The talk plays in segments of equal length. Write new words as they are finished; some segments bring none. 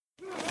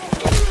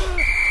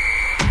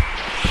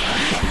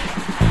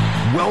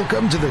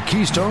Welcome to the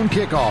Keystone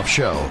Kickoff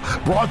Show,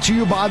 brought to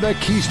you by the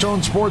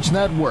Keystone Sports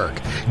Network.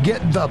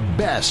 Get the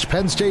best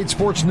Penn State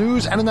sports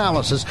news and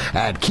analysis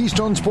at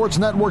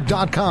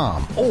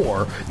KeystonesportsNetwork.com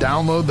or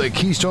download the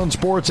Keystone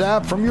Sports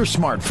app from your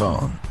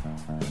smartphone.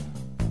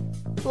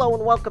 Hello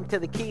and welcome to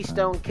the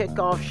Keystone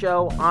Kickoff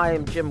Show. I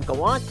am Jim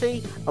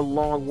Galante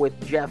along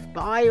with Jeff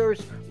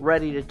Byers,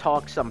 ready to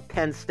talk some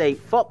Penn State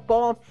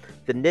football.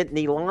 The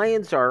Nittany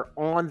Lions are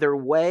on their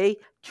way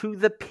to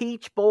the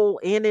Peach Bowl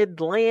in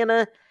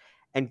Atlanta.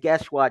 And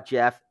guess what,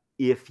 Jeff?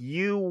 If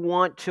you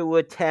want to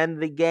attend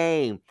the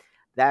game,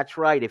 that's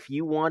right. If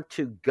you want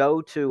to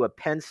go to a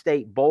Penn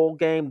State bowl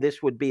game,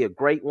 this would be a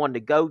great one to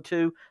go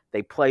to.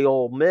 They play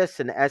Ole Miss,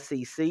 an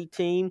SEC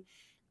team.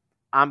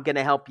 I'm going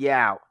to help you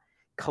out.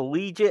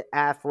 Collegiate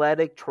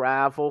Athletic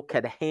Travel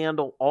can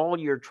handle all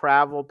your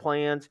travel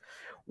plans,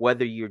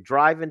 whether you're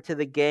driving to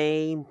the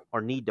game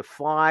or need to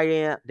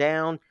fly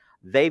down.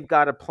 They've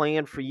got a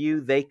plan for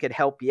you. They could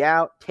help you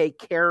out. Take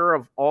care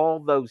of all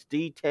those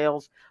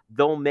details.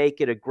 They'll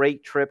make it a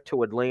great trip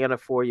to Atlanta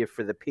for you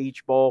for the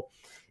Peach Bowl.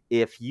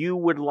 If you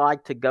would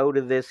like to go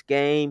to this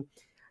game,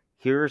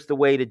 here's the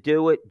way to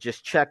do it.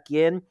 Just check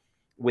in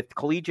with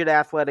Collegiate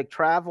Athletic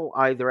Travel,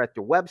 either at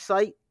their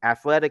website,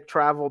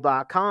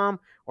 athletictravel.com,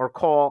 or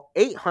call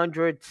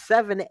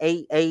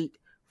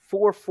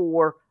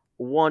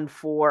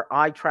 800-788-4414.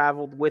 I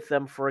traveled with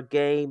them for a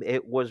game.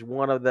 It was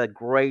one of the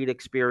great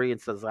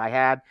experiences I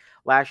had.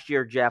 Last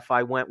year, Jeff,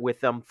 I went with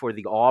them for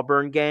the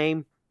Auburn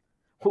game.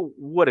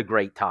 What a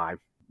great time.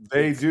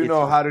 They do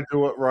know how to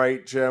do it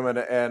right, Jim.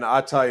 And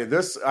I tell you,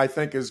 this, I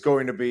think, is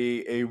going to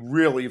be a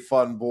really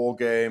fun bowl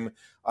game.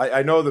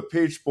 I know the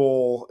Peach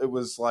Bowl, it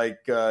was like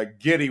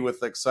giddy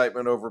with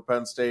excitement over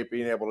Penn State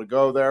being able to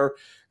go there.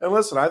 And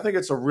listen, I think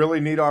it's a really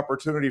neat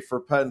opportunity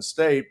for Penn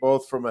State,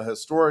 both from a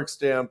historic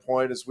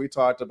standpoint, as we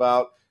talked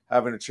about,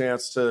 having a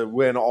chance to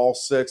win all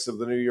 6 of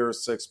the New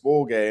Year's 6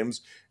 bowl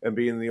games and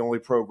being the only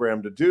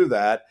program to do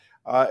that.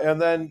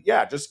 And then,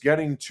 just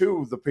getting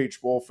to the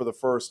Peach Bowl for the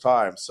first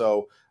time.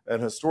 So an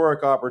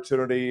historic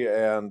opportunity,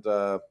 and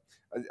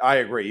I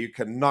agree, you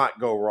cannot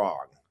go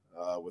wrong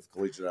with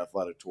Collegiate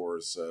Athletic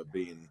Tours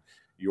being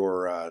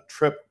your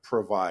trip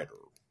provider.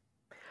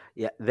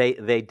 Yeah,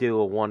 they do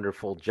a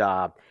wonderful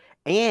job.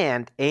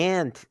 And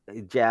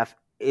Jeff,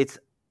 it's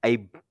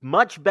a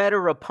much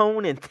better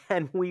opponent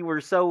than we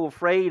were so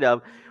afraid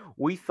of.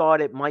 We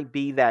thought it might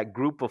be that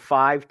group of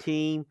 5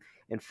 team.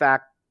 In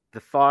fact, the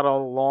thought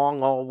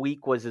all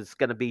week was it's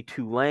going to be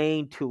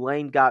Tulane.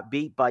 Tulane got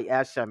beat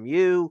by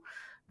SMU.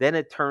 Then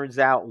it turns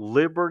out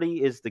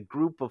Liberty is the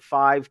group of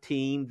 5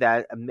 team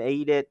that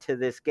made it to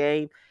this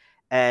game.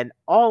 And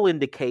all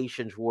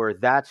indications were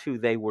that's who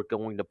they were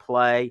going to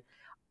play.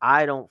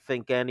 I don't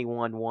think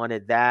anyone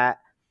wanted that.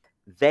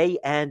 They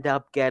end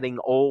up getting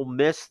Ole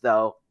Miss,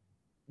 though.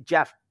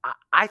 Jeff,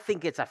 I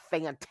think it's a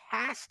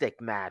fantastic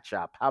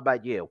matchup. How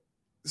about you?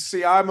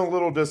 See, I'm a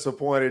little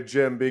disappointed,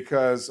 Jim,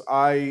 because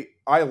I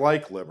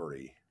like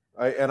Liberty.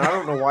 And I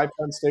don't know why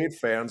Penn State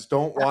fans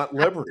don't want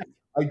Liberty.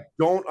 I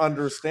don't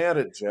understand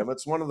it, Jim.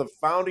 It's one of the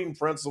founding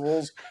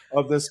principles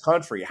of this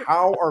country.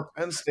 How are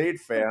Penn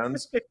State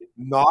fans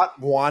not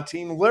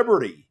wanting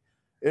Liberty?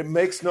 It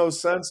makes no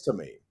sense to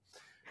me.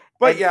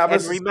 But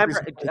and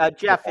remember,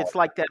 Jeff, it's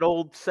like that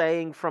old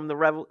saying from the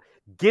Revolution: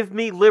 "Give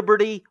me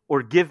Liberty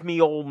or give me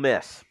Ole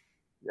Miss."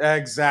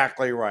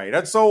 Exactly right.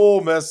 And so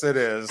Ole Miss it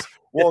is.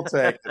 We'll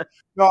take it.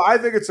 No, I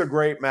think it's a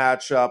great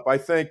matchup. I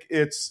think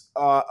it's,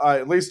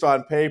 at least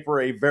on paper,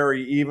 a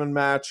very even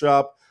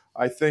matchup.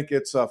 I think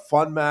it's a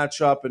fun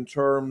matchup in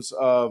terms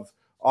of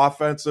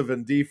offensive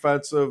and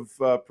defensive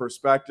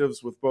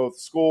perspectives with both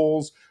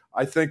schools.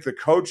 I think the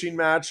coaching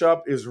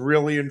matchup is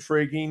really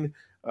intriguing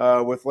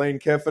with Lane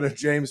Kiffin and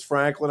James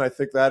Franklin. I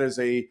think that is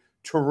a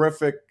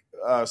terrific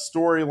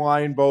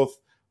storyline, both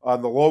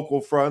on the local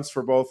fronts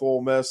for both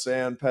Ole Miss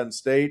and Penn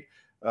State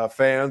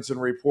fans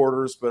and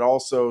reporters, but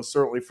also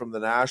certainly from the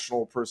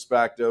national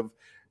perspective.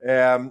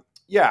 And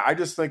I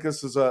just think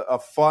this is a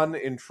fun,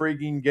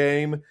 intriguing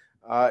game.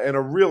 And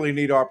a really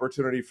neat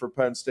opportunity for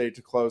Penn State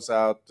to close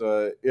out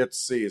its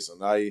season.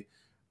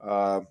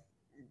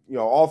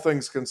 All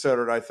things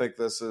considered, I think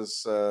this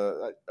is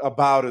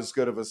about as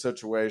good of a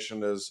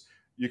situation as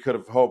you could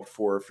have hoped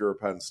for if you're a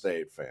Penn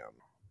State fan.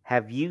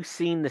 Have you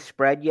seen the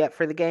spread yet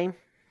for the game?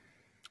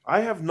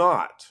 I have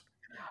not.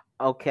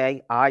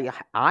 Okay, I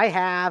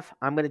have.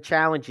 I'm going to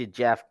challenge you,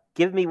 Jeff.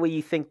 Give me what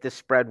you think the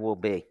spread will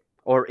be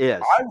or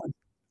is.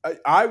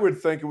 I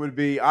would think it would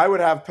be. I would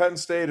have Penn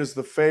State as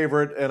the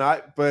favorite,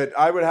 but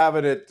I would have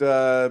it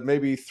at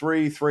maybe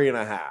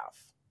 3.5.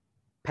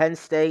 Penn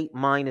State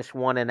minus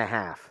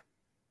 1.5.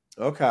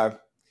 Okay,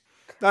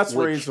 that's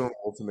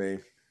reasonable to me.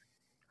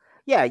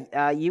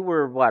 Yeah, you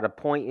were a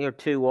point or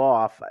 2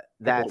 off.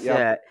 That's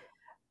it.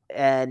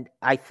 And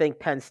I think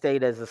Penn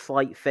State as a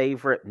slight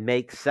favorite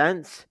makes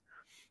sense.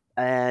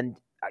 And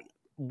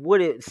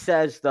what it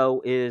says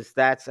though is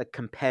that's a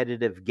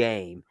competitive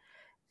game,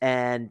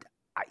 and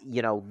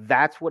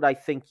that's what I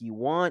think you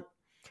want.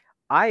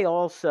 I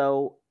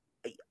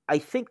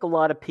think a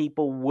lot of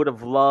people would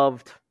have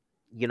loved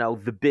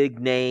the big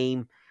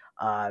name.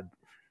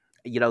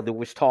 There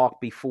was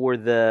talk before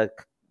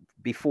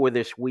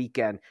this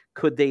weekend.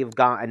 Could they have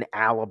gotten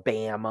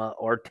Alabama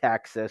or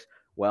Texas?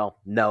 Well,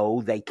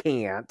 no, they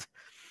can't.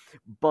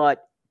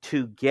 But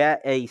to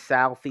get a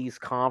Southeast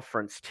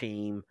Conference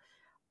team,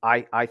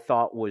 I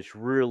thought was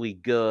really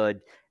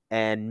good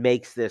and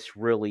makes this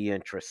really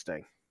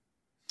interesting.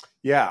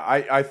 Yeah,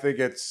 I think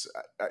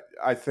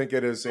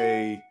it is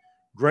a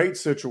great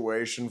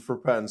situation for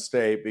Penn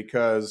State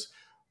because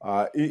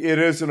it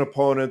is an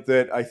opponent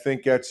that I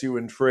think gets you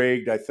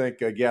intrigued. I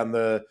think again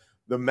the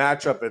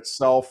matchup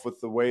itself with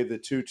the way the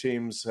two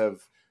teams have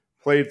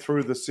played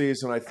through the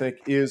season, I think,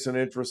 is an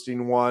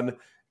interesting one.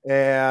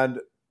 And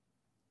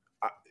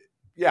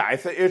yeah, I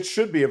think it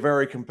should be a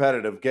very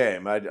competitive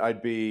game.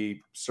 I'd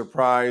be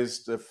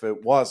surprised if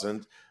it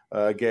wasn't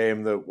a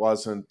game that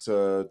wasn't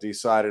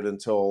decided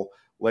until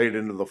late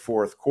into the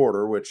fourth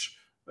quarter, which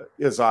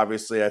is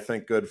obviously, I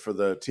think, good for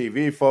the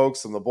TV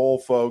folks and the bowl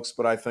folks,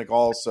 but I think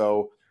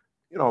also,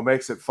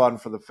 makes it fun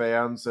for the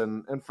fans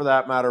and for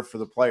that matter, for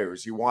the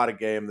players. You want a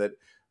game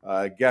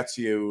that gets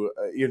you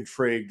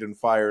intrigued and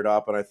fired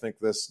up, and I think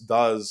this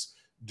does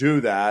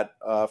do that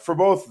for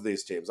both of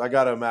these teams. I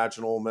got to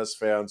imagine Ole Miss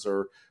fans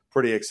are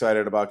pretty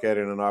excited about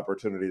getting an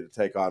opportunity to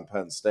take on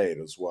Penn State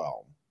as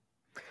well.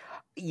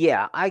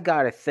 Yeah, I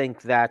got to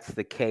think that's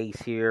the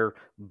case here.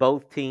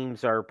 Both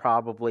teams are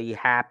probably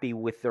happy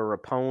with their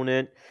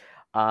opponent.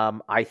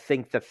 I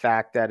think the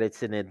fact that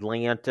it's in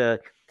Atlanta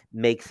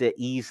makes it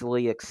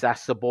easily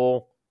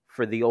accessible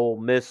for the Ole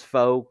Miss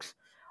folks.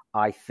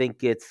 I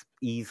think it's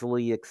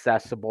easily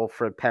accessible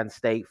for Penn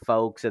State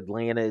folks.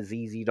 Atlanta is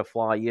easy to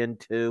fly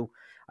into.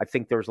 I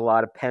think there's a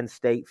lot of Penn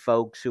State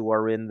folks who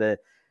are in the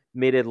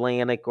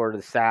Mid-Atlantic or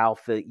the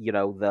South,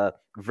 the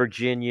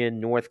Virginia,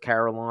 North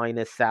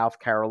Carolina, South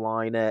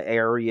Carolina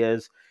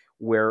areas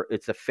where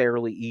it's a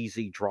fairly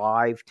easy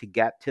drive to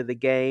get to the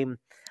game.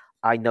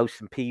 I know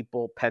some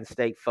people, Penn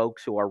State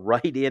folks, who are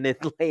right in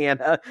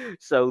Atlanta,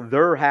 so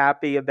they're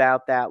happy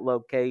about that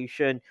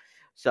location.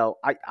 So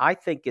I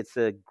think it's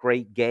a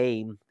great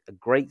game, a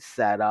great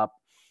setup.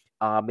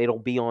 It'll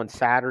be on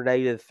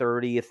Saturday the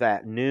 30th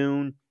at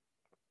noon.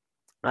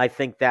 I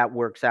think that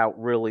works out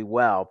really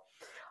well.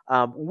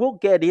 We'll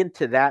get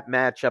into that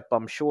matchup,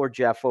 I'm sure,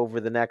 Jeff,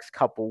 over the next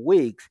couple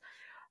weeks.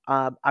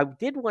 I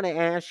did want to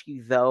ask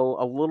you, though,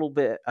 a little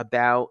bit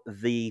about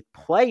the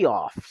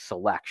playoff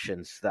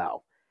selections,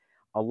 though.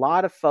 A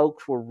lot of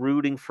folks were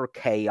rooting for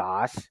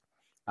chaos,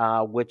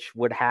 which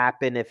would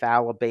happen if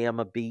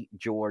Alabama beat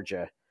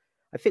Georgia.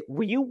 I think,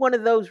 were you one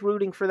of those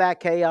rooting for that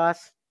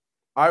chaos?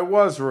 I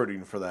was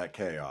rooting for that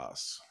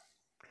chaos.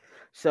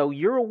 So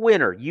you're a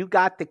winner. You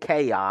got the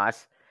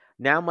chaos.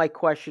 Now my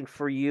question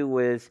for you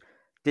is,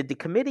 did the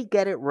committee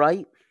get it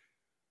right?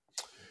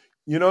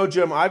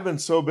 Jim, I've been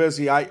so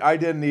busy, I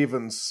didn't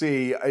even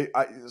see.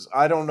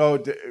 I don't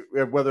know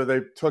whether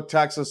they took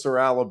Texas or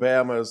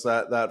Alabama as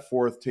that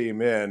fourth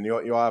team in.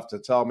 You'll have to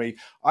tell me.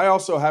 I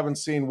also haven't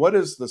seen what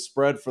is the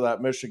spread for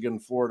that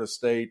Michigan-Florida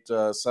State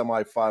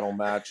semifinal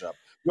matchup.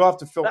 You'll have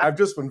to fill. I've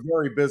just been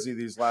very busy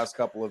these last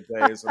couple of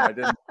days, and I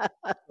didn't.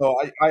 So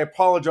I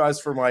apologize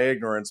for my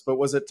ignorance. But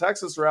was it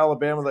Texas or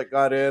Alabama that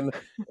got in?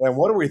 And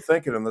what are we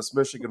thinking in this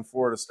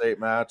Michigan-Florida State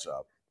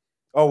matchup?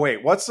 Oh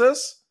wait, what's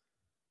this?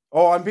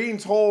 Oh, I'm being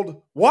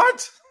told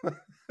what?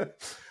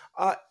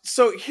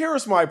 So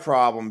here's my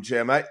problem,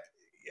 Jim.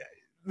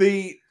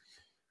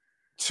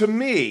 To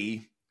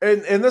me,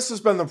 and this has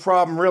been the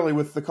problem really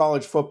with the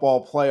college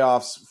football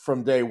playoffs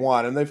from day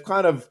one, and they've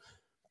kind of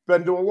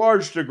been to a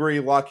large degree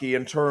lucky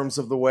in terms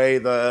of the way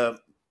the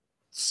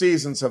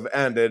seasons have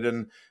ended.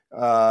 And,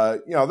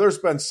 there's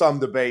been some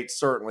debate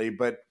certainly,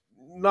 but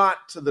not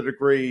to the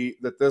degree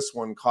that this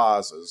one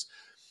causes.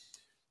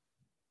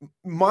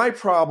 My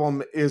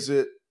problem is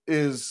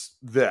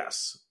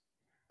this.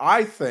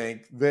 I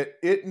think that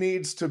it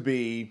needs to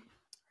be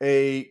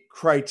a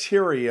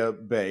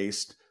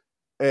criteria-based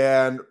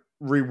and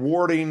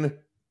rewarding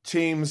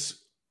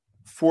teams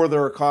for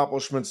their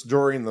accomplishments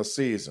during the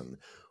season.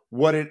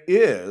 What it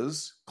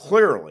is,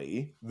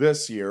 clearly,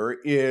 this year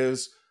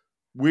is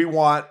we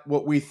want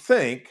what we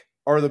think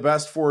are the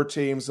best four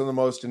teams and the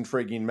most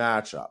intriguing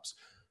matchups.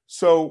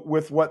 So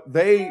with what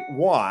they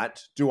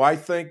want, do I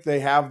think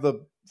they have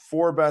the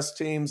four best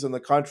teams in the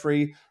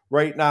country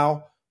right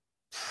now?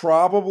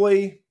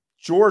 Probably.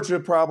 Georgia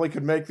probably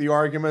could make the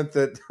argument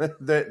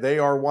that they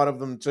are one of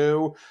them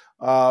too.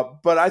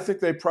 But I think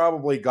they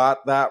probably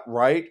got that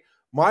right.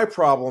 My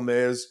problem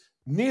is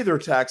neither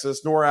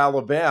Texas nor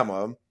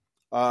Alabama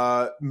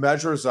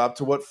measures up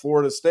to what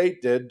Florida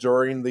State did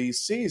during the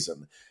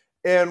season.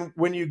 And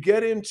when you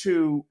get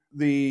into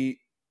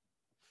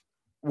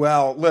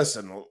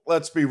listen,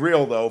 let's be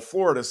real though,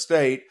 Florida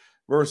State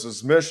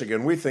versus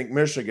Michigan, we think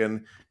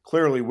Michigan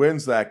clearly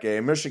wins that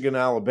game.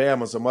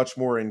 Michigan-Alabama is a much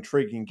more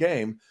intriguing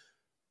game.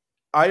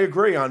 I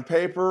agree on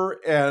paper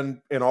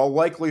and in all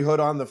likelihood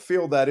on the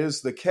field that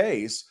is the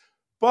case,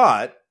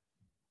 but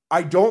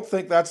I don't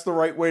think that's the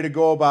right way to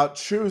go about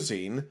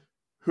choosing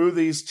who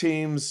these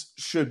teams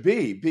should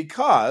be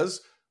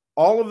because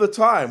all of the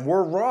time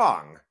we're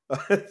wrong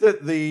that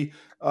the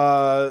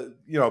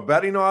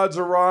betting odds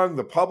are wrong.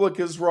 The public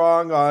is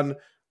wrong on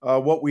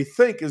what we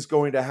think is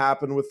going to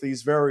happen with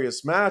these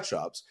various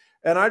matchups.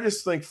 And I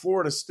just think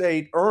Florida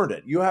State earned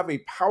it. You have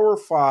a Power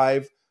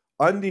 5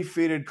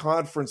 undefeated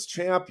conference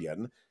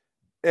champion,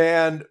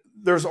 and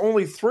there's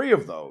only 3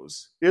 of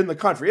those in the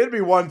country. It'd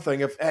be one thing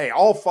if, hey,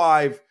 all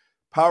 5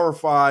 Power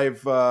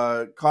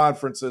 5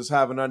 conferences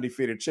have an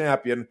undefeated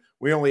champion.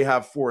 We only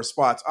have 4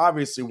 spots.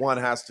 Obviously, one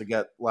has to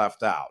get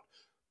left out.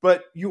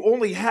 But you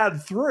only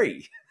had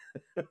 3.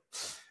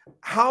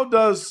 How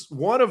does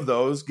one of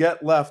those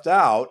get left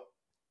out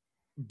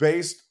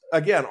based,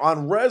 again,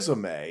 on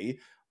resume?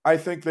 I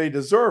think they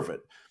deserve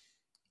it.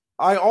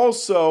 Can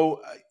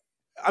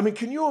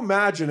you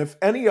imagine if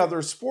any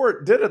other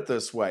sport did it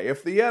this way?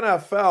 If the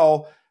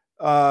NFL,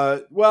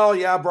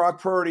 Brock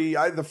Purdy,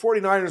 the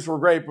 49ers were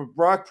great, but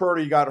Brock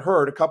Purdy got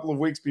hurt a couple of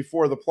weeks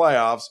before the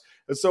playoffs.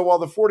 And so while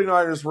the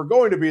 49ers were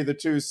going to be the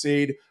 2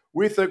 seed,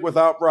 we think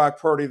without Brock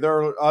Purdy,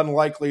 they're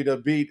unlikely to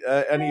beat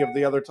any of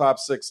the other top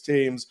 6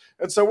 teams.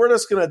 And so we're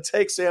just going to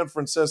take San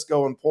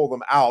Francisco and pull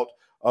them out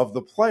of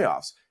the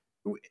playoffs.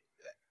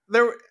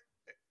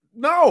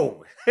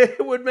 No,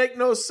 it would make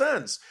no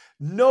sense.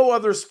 No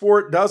other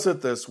sport does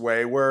it this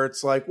way, where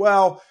it's like,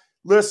 well,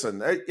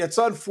 listen, it's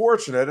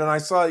unfortunate. And I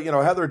saw,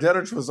 Heather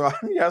Dinich was on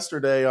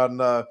yesterday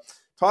on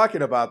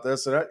talking about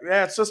this. And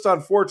it's just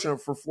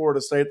unfortunate for Florida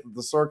State that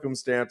the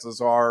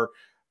circumstances are,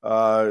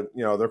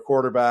 their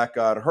quarterback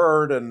got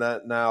hurt and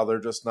that now they're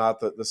just not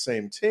the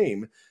same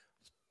team.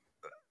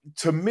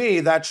 To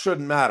me, that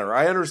shouldn't matter.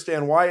 I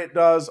understand why it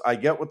does. I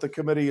get what the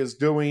committee is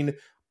doing.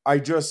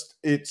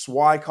 It's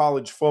why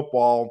college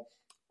football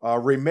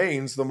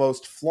remains the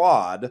most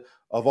flawed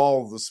of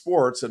all of the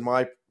sports in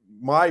my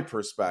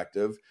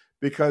perspective,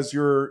 because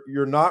you're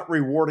not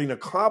rewarding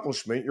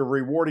accomplishment. You're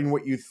rewarding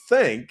what you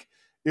think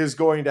is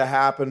going to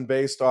happen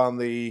based on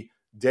the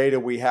data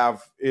we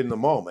have in the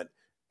moment.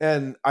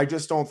 And I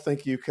just don't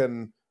think you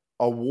can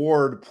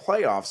award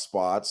playoff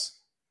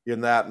spots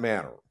in that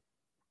manner.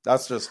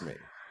 That's just me.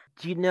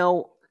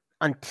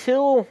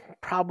 Until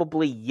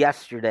probably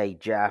yesterday,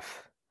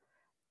 Jeff,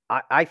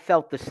 I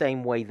felt the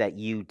same way that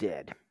you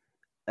did,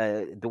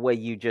 the way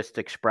you just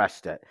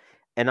expressed it.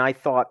 And I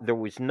thought there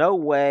was no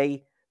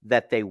way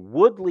that they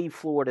would leave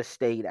Florida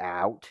State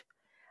out.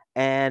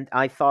 And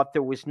I thought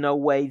there was no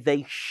way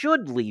they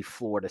should leave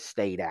Florida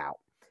State out.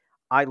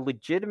 I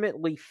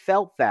legitimately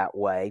felt that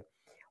way.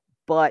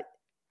 But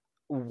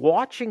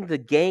watching the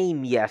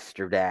game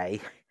yesterday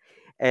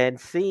and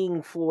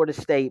seeing Florida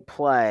State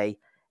play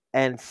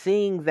and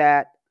seeing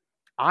that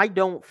I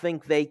don't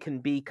think they can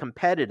be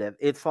competitive.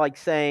 It's like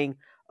saying,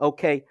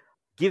 okay,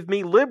 give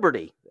me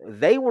Liberty.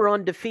 They were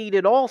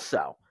undefeated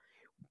also.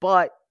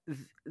 But,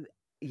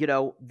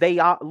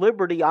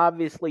 Liberty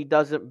obviously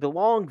doesn't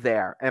belong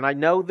there. And I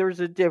know there's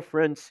a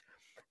difference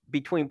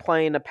between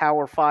playing a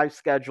Power 5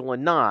 schedule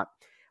and not.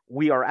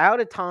 We are out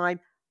of time.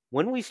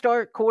 When we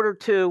start quarter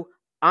 2,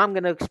 I'm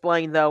going to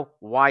explain, though,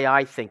 why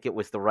I think it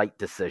was the right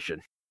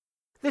decision.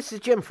 This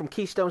is Jim from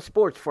Keystone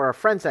Sports for our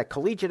friends at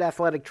Collegiate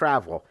Athletic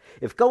Travel.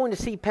 If going to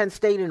see Penn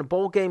State in a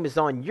bowl game is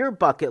on your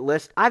bucket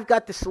list, I've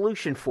got the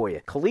solution for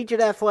you.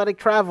 Collegiate Athletic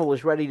Travel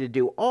is ready to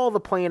do all the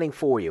planning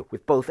for you.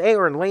 With both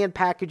air and land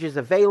packages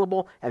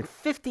available and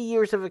 50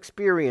 years of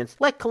experience,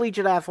 let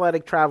Collegiate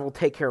Athletic Travel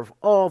take care of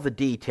all the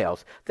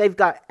details. They've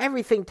got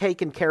everything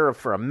taken care of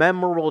for a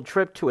memorable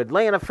trip to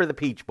Atlanta for the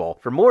Peach Bowl.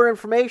 For more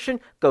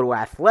information, go to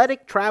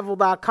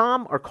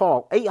athletictravel.com or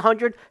call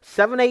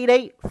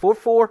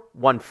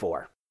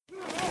 800-788-4414.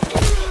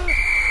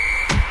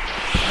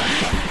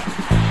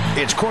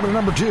 It's quarter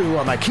number 2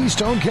 on the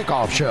Keystone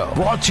Kickoff Show,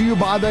 brought to you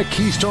by the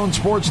Keystone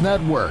Sports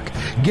Network.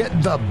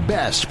 Get the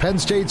best Penn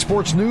State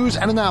sports news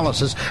and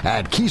analysis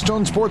at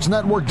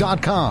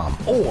KeystoneSportsNetwork.com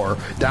or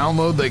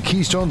download the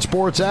Keystone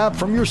Sports app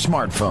from your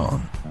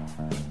smartphone.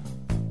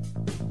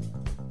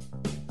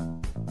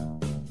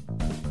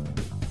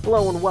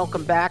 Hello and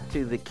welcome back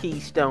to the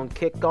Keystone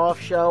Kickoff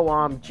Show.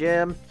 I'm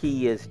Jim.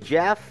 He is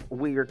Jeff.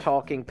 We are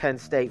talking Penn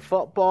State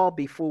football.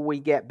 Before we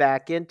get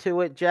back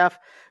into it, Jeff,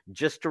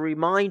 just a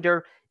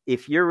reminder,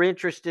 if you're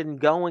interested in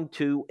going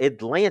to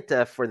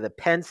Atlanta for the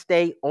Penn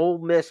State Ole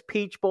Miss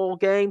Peach Bowl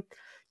game,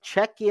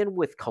 check in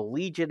with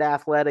Collegiate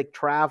Athletic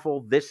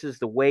Travel. This is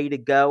the way to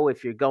go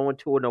if you're going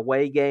to an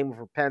away game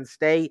for Penn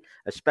State,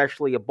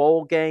 especially a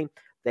bowl game.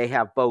 They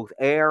have both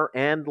air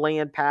and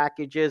land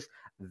packages.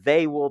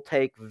 They will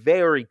take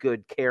very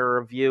good care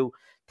of you,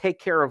 take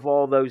care of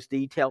all those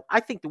details. I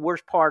think the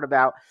worst part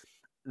about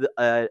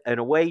an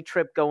away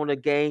trip going to a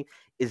game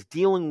is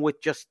dealing with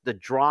just the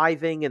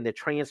driving and the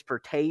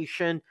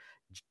transportation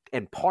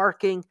and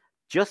parking.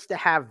 Just to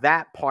have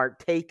that part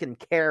taken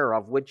care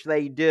of, which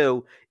they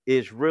do,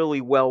 is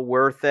really well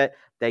worth it.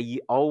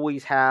 They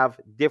always have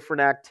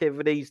different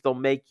activities. They'll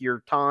make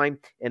your time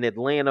in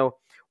Atlanta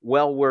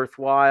well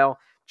worthwhile.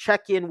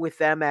 Check in with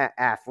them at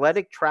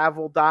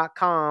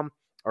athletictravel.com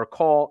or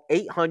call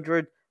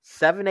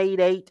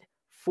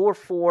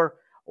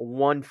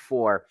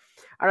 800-788-4414.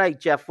 All right,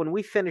 Jeff, when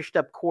we finished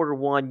up quarter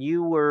 1,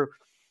 you were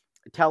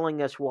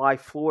telling us why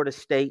Florida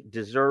State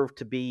deserved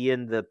to be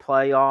in the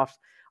playoffs.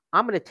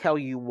 I'm going to tell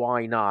you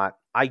why not.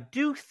 I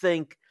do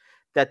think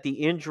that the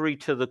injury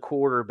to the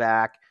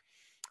quarterback,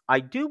 I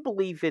do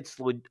believe it's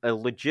a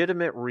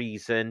legitimate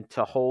reason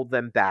to hold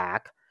them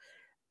back.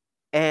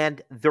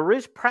 And there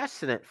is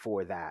precedent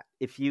for that.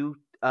 If you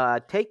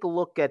take a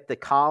look at the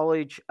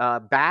college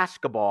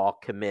basketball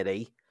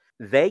committee,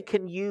 they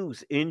can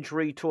use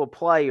injury to a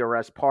player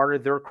as part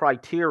of their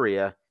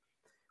criteria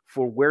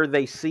for where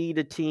they seed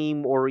a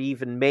team or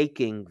even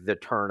making the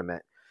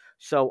tournament.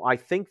 So I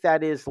think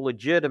that is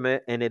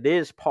legitimate, and it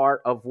is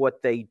part of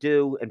what they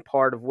do and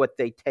part of what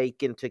they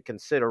take into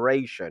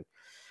consideration.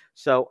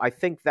 So I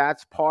think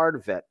that's part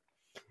of it.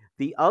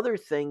 The other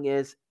thing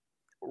is,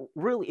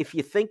 really, if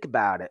you think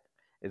about it,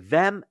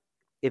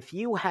 if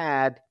you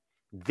had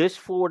this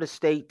Florida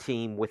State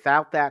team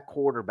without that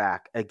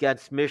quarterback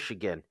against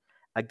Michigan,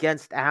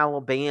 against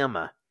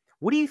Alabama,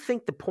 what do you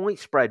think the point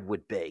spread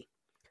would be?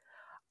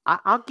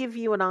 I'll give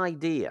you an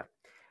idea.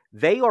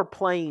 They are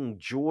playing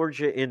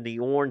Georgia in the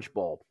Orange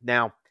Bowl.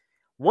 Now,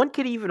 one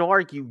could even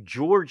argue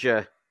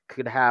Georgia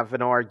could have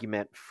an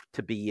argument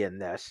to be in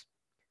this.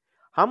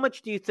 How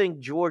much do you think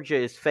Georgia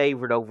is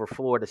favored over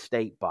Florida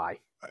State by?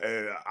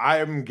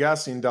 I'm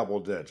guessing double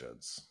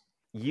digits.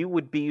 You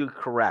would be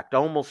correct.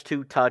 Almost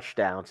 2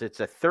 touchdowns. It's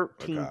a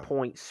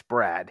 13-point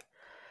spread.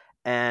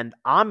 And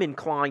I'm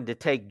inclined to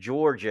take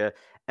Georgia,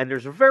 and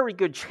there's a very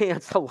good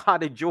chance a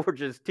lot of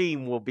Georgia's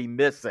team will be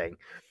missing,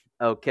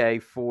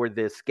 for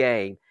this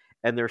game.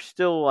 And they're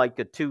still like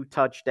a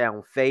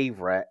 2-touchdown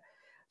favorite.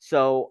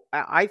 So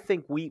I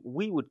think we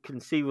would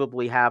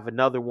conceivably have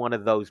another one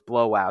of those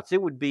blowouts.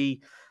 It would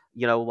be,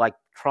 like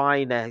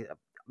trying to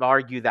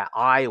argue that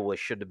Iowa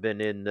should have been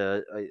in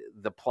the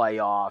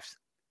playoffs.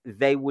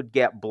 They would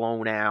get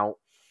blown out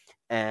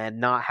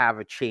and not have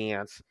a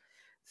chance.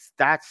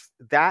 That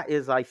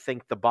is, I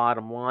think, the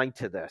bottom line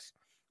to this.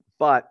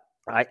 But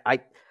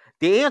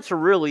the answer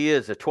really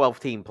is a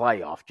 12-team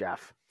playoff,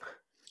 Jeff.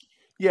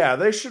 Yeah,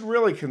 they should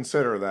really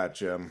consider that,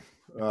 Jim.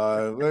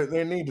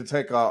 They need to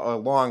take a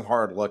long,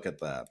 hard look at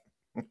that.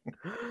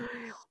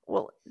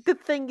 Well, the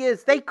thing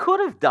is, they could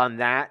have done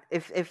that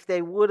if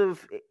they would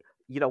have.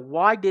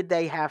 Why did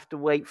they have to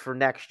wait for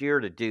next year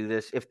to do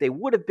this? If they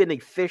would have been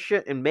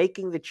efficient in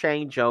making the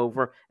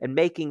changeover and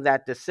making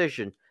that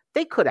decision,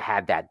 they could have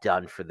had that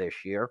done for this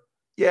year.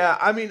 Yeah,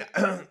 I mean,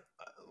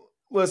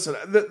 listen,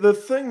 the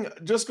thing,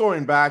 just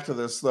going back to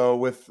this, though,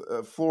 with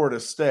Florida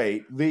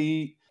State,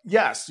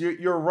 yes,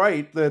 you're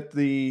right that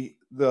the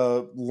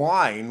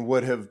line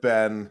would have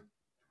been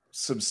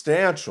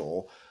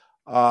substantial,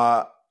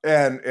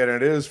 and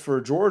it is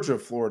for Georgia,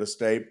 Florida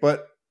State,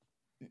 but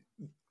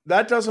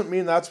that doesn't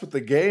mean that's what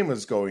the game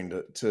is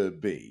going to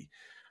be.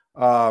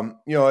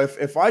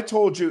 If I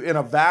told you in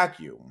a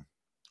vacuum,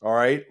 all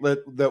right,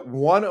 that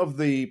one of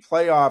the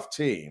playoff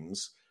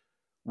teams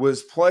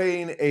was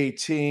playing a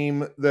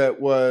team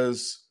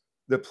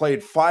that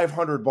played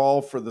 500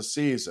 ball for the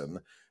season,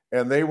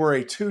 and they were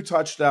a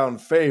 2-touchdown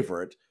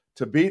favorite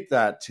to beat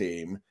that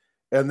team,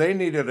 and they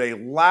needed a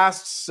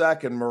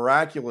last-second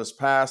miraculous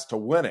pass to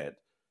win it.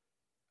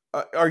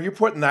 Are you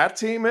putting that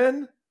team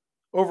in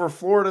over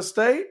Florida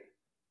State?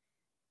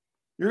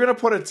 You're going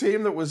to put a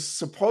team that was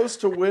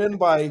supposed to win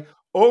by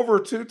over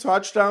 2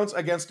 touchdowns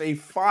against a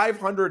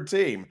 500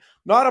 team,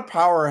 not a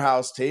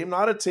powerhouse team,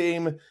 not a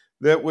team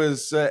that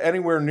was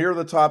anywhere near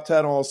the top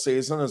 10 all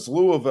season as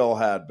Louisville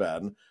had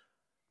been.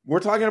 We're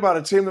talking about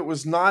a team that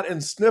was not in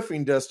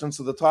sniffing distance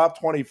of the top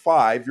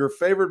 25. You're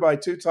favored by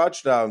 2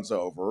 touchdowns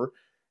over,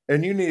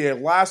 and you need a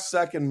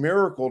last-second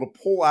miracle to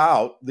pull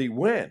out the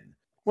win.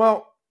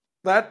 Well,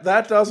 that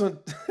doesn't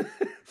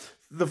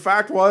 – the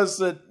fact was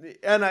that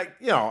 – and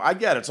I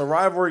get it's a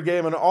rivalry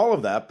game and all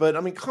of that, but, I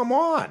mean, come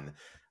on.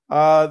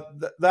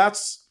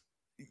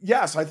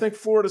 Yes, I think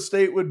Florida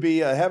State would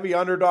be a heavy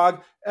underdog.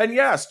 And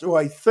yes, do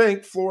I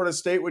think Florida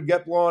State would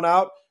get blown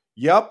out?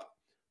 Yep.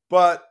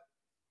 But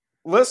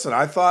listen,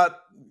 I thought,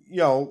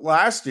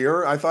 last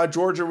year, I thought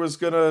Georgia was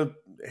going to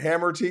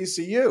hammer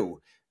TCU,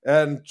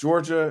 and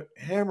Georgia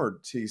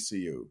hammered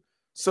TCU.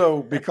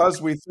 So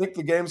because we think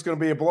the game's going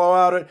to be a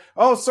blowout,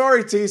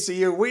 sorry,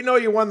 TCU, we know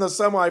you won the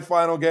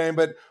semifinal game,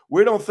 but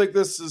we don't think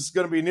this is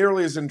going to be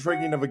nearly as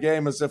intriguing of a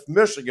game as if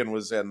Michigan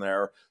was in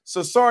there.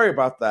 So sorry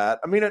about that.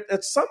 I mean,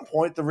 at some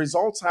point, the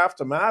results have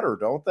to matter,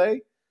 don't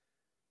they?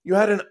 You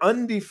had an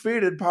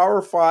undefeated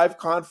Power 5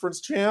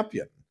 conference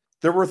champion.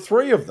 There were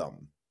 3 of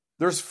them.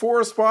 There's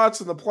 4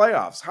 spots in the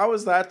playoffs. How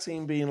is that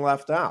team being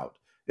left out?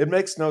 It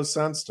makes no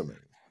sense to me.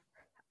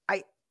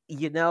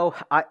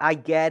 I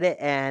get it,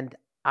 and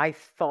I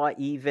thought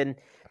even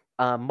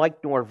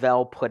Mike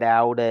Norvell put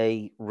out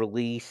a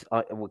release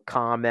with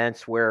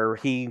comments where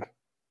he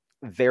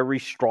very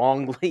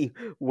strongly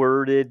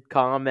worded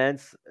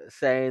comments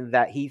saying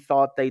that he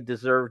thought they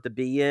deserved to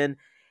be in.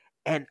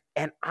 And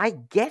I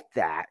get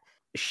that.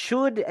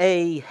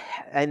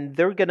 And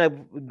they're going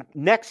to,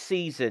 next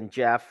season,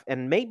 Jeff,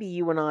 and maybe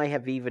you and I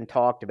have even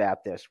talked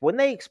about this, when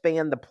they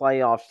expand the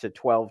playoffs to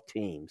 12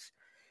 teams,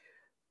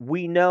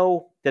 we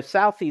know the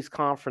Southeast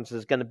Conference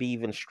is going to be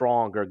even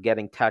stronger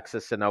getting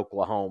Texas and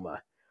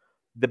Oklahoma.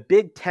 The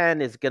Big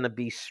Ten is going to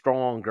be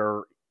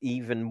stronger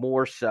even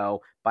more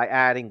so by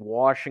adding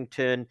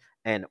Washington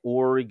and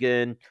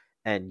Oregon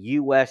and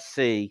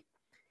USC.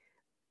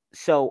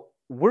 So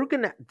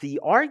the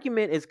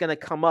argument is going to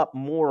come up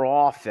more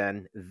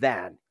often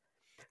then.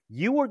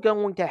 You are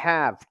going to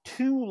have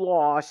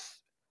two-loss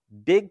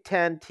Big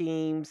Ten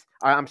teams.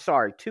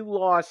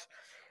 Two-loss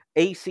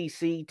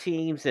ACC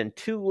teams and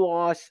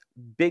two-loss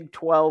Big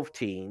 12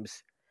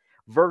 teams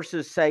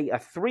versus, say, a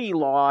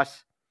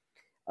three-loss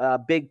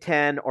Big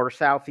Ten or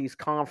Southeast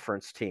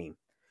Conference team,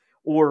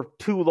 or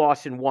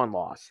two-loss and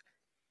one-loss.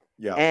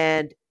 Yeah.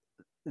 And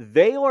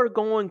they are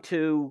going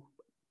to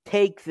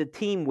take the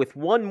team with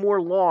one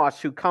more loss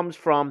who comes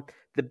from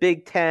the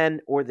Big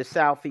Ten or the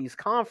Southeast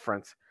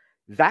Conference.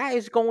 That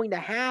is going to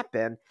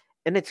happen,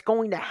 and it's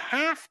going to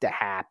have to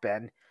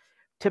happen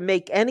to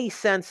make any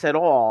sense at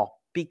all,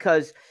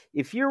 because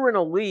if you're in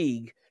a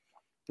league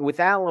with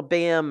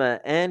Alabama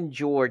and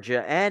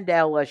Georgia and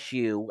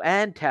LSU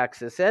and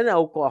Texas and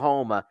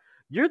Oklahoma,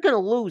 you're going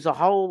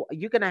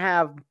to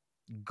have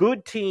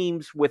good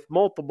teams with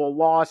multiple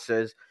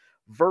losses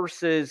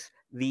versus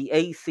the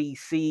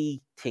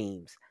ACC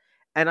teams.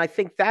 And I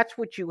think that's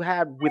what you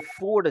had with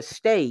Florida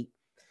State.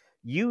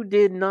 You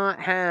did not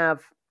have,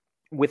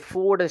 with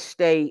Florida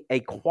State, a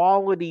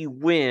quality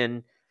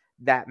win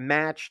that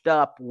matched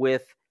up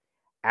with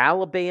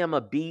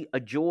Alabama beat a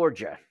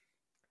Georgia,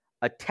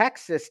 a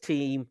Texas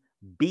team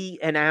beat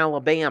an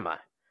Alabama.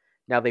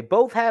 Now, they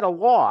both had a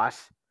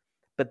loss,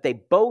 but they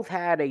both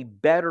had a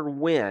better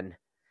win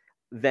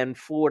than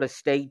Florida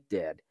State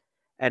did.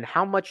 And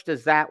how much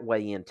does that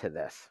weigh into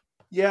this?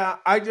 Yeah,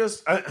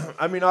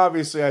 I mean,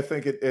 obviously, I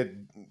think it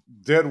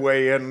did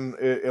weigh in,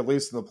 at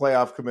least in the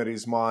playoff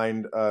committee's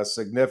mind,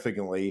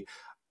 significantly.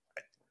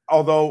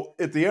 Although,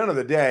 at the end of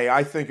the day,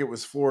 I think it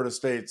was Florida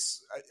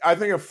State's. I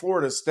think if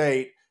Florida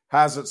State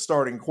has its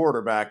starting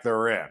quarterback,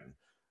 they're in,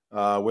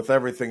 with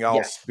everything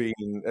else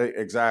being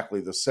exactly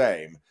the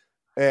same.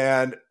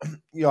 And,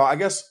 I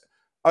guess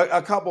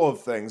a couple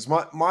of things.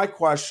 My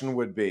question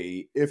would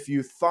be, if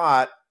you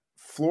thought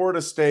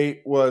Florida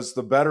State was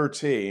the better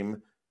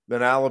team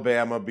than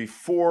Alabama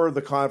before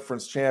the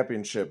conference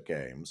championship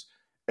games,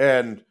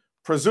 and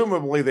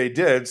presumably they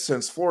did,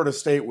 since Florida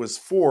State was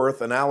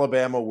 4th and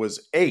Alabama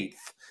was 8th.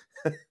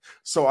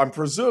 So I'm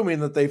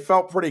presuming that they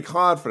felt pretty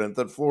confident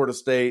that Florida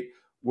State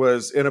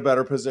was in a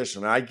better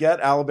position. I get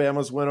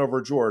Alabama's win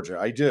over Georgia.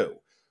 I do.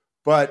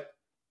 But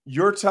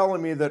you're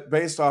telling me that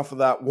based off of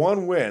that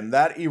one win,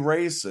 that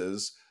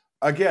erases,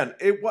 again,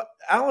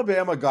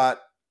 Alabama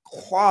got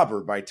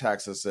clobbered by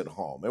Texas at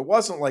home. It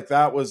wasn't like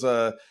that was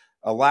a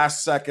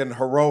last-second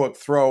heroic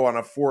throw on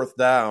a 4th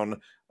down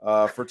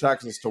for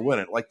Texas to win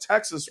it. Like,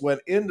 Texas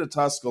went into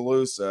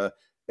Tuscaloosa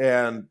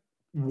and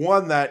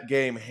won that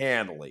game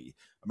handily.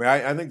 I mean,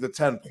 I think the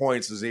 10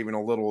 points is even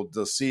a little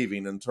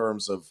deceiving in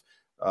terms of,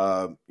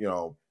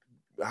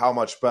 how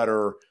much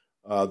better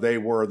they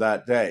were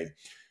that day.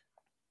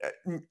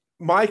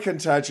 My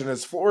contention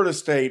is Florida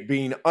State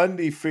being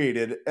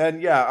undefeated.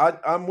 And,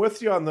 I'm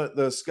with you on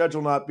the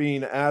schedule not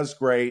being as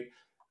great.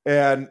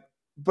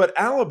 But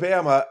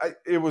Alabama,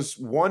 it was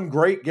one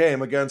great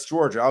game against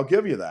Georgia. I'll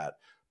give you that.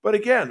 But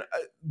again,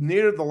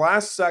 needed the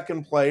last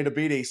second play to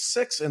beat a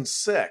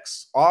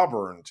 6-6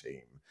 Auburn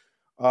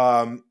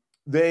team.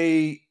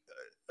 They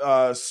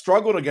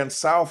struggled against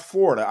South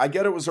Florida. I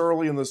get it was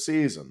early in the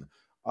season.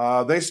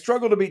 They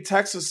struggled to beat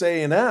Texas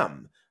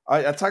A&M,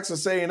 a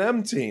Texas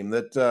A&M team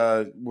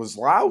that was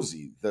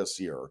lousy this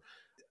year.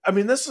 I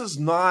mean, this is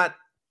not,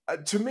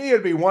 to me,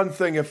 it'd be one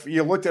thing if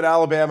you looked at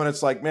Alabama and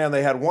it's like, man,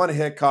 they had one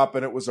hiccup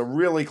and it was a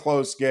really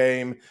close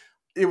game.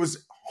 It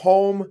was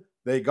home.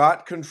 They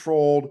got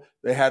controlled.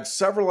 They had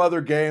several other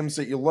games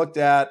that you looked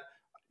at.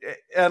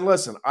 And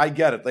listen, I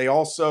get it. They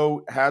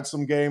also had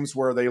some games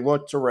where they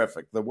looked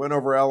terrific. The win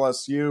over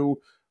LSU,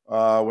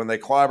 when they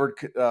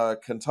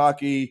clobbered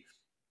Kentucky,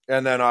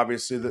 and then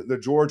obviously the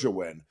Georgia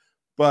win.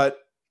 But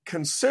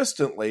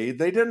consistently,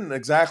 they didn't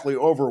exactly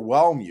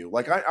overwhelm you.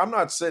 Like, I'm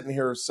not sitting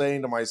here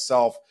saying to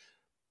myself,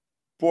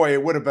 boy,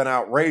 it would have been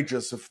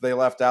outrageous if they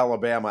left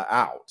Alabama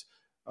out.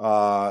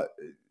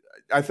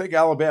 I think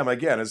Alabama,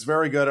 again, is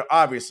very good.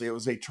 Obviously, it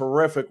was a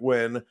terrific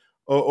win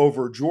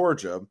over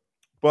Georgia.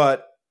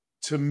 But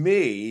to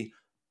me,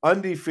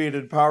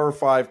 undefeated Power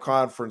 5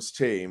 conference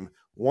team,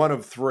 one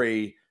of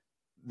 3,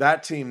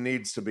 that team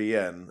needs to be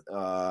in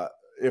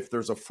if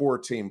there's a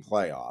 4-team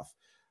playoff.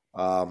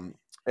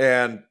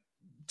 And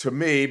to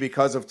me,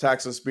 because of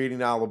Texas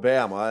beating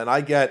Alabama, and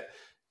I get,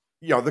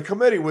 the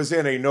committee was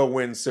in a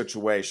no-win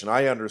situation.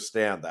 I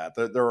understand that.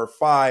 There are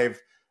 5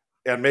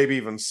 and maybe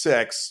even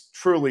 6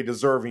 truly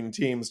deserving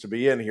teams to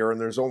be in here, and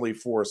there's only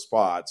 4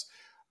 spots.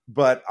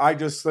 But I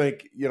just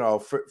think,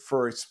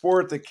 for a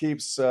sport that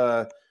keeps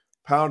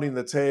pounding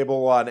the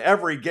table on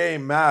every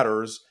game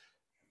matters,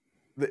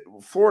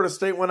 Florida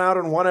State went out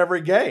and won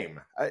every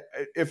game.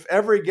 If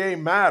every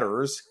game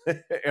matters,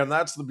 and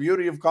that's the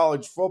beauty of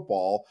college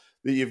football,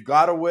 that you've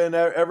got to win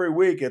every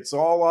week, it's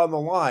all on the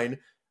line.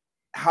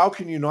 how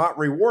can you not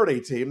reward a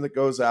team that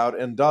goes out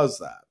and does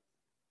that?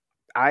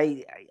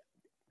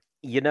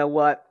 You know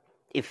what?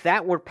 If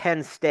that were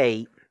Penn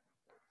State,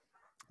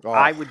 Oh,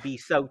 I would be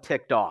so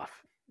ticked off.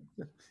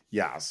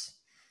 yes.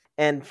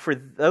 And for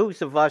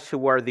those of us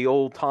who are the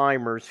old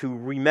timers who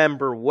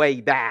remember way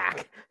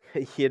back,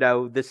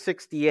 the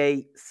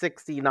 68,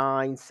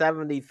 69,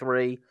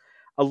 73,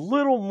 a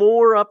little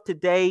more up to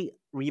date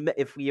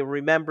if you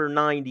remember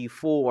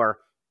 94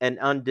 and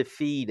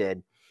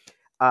undefeated.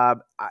 I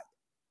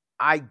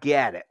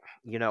get it.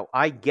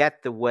 I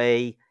get the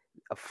way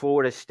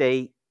Florida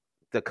State,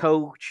 the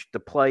coach, the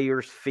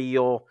players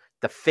feel,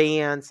 the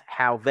fans,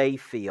 how they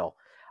feel.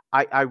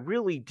 I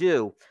really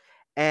do.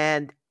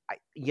 And,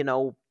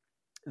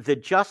 the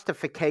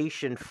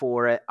justification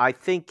for it, I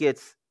think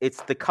it's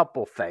the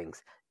couple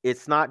things.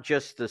 It's not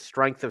just the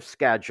strength of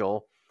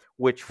schedule,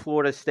 which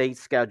Florida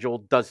State's schedule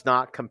does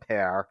not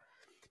compare.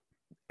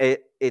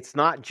 It's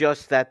not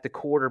just that the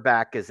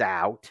quarterback is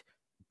out,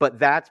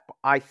 but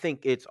I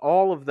think it's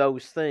all of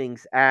those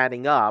things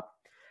adding up.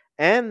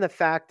 And the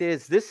fact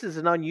is, this is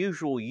an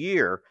unusual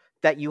year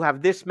that you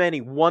have this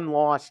many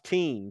one-loss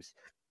teams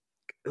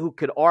who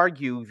could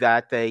argue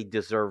that they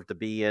deserve to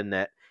be in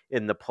the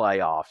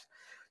playoffs.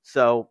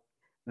 So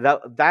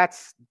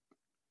that's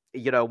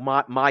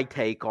my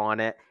take on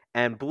it.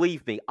 And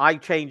believe me, I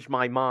changed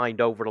my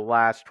mind over the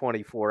last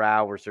 24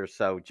 hours or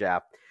so,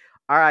 Jeff.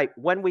 All right,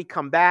 when we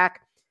come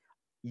back,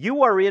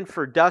 you are in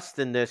for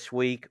Dustin this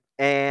week.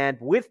 And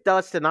with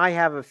Dustin, I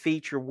have a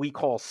feature we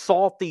call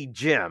Salty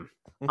Jim.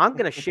 I'm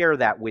going to share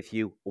that with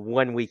you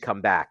when we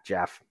come back,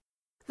 Jeff.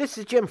 This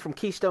is Jim from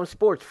Keystone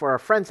Sports for our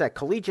friends at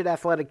Collegiate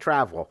Athletic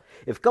Travel.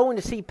 If going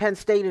to see Penn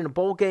State in a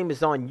bowl game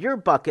is on your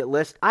bucket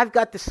list, I've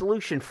got the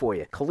solution for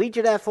you.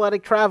 Collegiate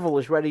Athletic Travel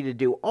is ready to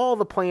do all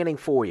the planning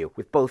for you.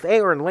 With both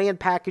air and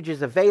land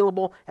packages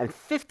available and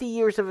 50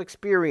 years of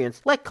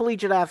experience, let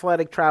Collegiate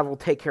Athletic Travel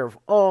take care of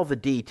all the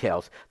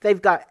details.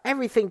 They've got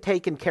everything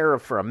taken care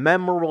of for a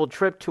memorable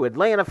trip to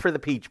Atlanta for the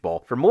Peach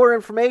Bowl. For more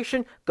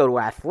information, go to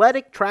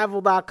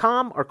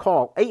athletictravel.com or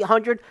call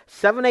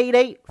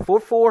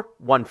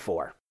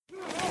 800-788-4414.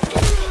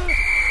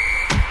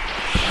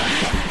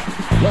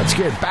 Let's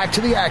get back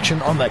to the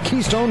action on the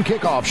Keystone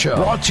Kickoff Show.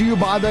 Brought to you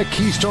by the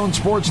Keystone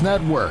Sports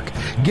Network.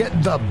 Get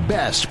the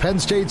best Penn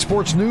State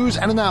sports news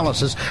and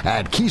analysis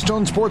at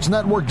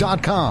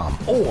KeystoneSportsNetwork.com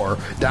or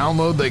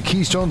download the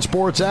Keystone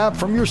Sports app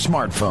from your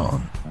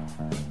smartphone.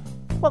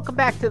 Welcome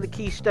back to the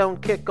Keystone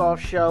Kickoff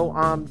Show.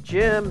 I'm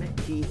Jim.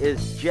 He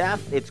is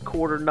Jeff. It's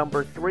quarter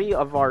number 3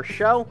 of our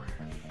show.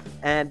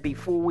 And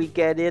before we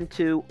get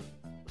into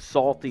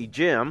Salty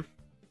Jim,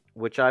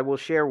 which I will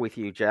share with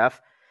you,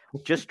 Jeff,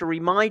 just a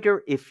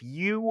reminder, if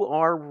you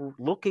are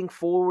looking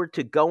forward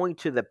to going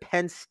to the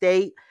Penn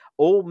State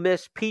Ole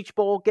Miss Peach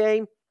Bowl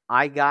game,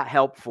 I got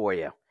help for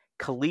you.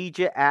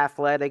 Collegiate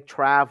Athletic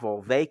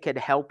Travel. They could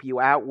help you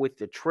out with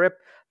the trip.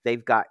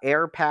 They've got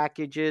air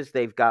packages.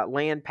 They've got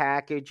land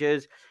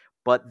packages.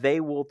 But they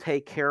will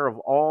take care of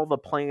all the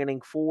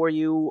planning for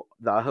you,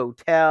 the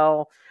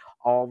hotel,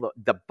 all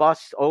the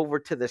bus over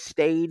to the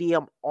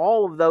stadium,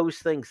 all of those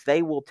things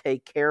they will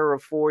take care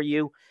of for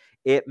you.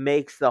 It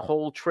makes the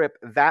whole trip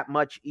that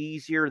much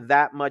easier,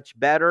 that much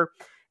better.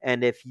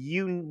 And if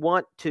you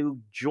want to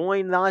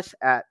join us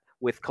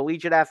with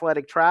Collegiate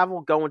Athletic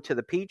Travel going to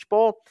the Peach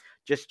Bowl,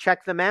 just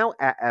check them out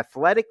at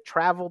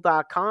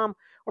athletictravel.com,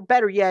 or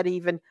better yet,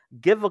 even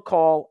give a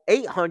call,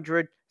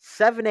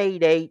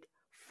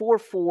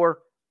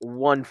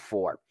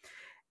 800-788-4414.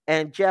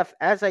 And Jeff,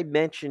 as I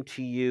mentioned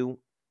to you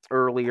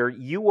earlier,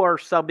 you are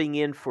subbing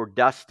in for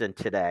Dustin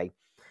today.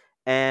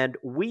 And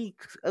we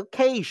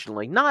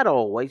occasionally, not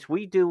always,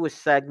 we do a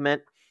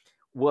segment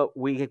what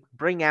we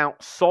bring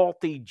out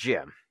Salty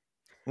Jim.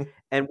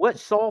 And what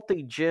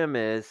Salty Jim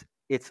is,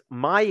 it's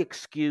my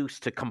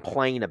excuse to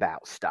complain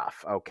about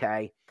stuff,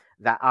 okay,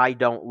 that I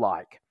don't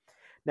like.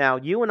 Now,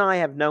 you and I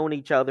have known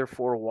each other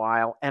for a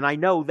while, and I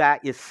know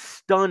that is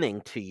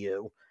stunning to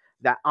you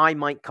that I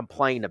might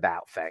complain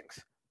about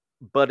things.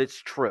 But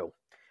it's true.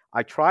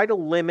 I try to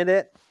limit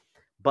it,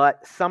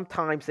 but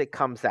sometimes it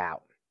comes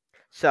out.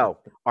 So,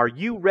 are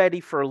you ready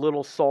for a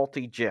little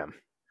Salty Jim?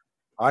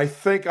 I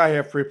think I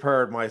have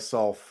prepared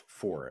myself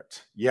for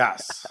it.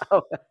 Yes.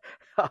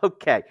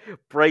 Okay.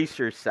 Brace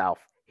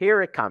yourself.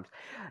 Here it comes.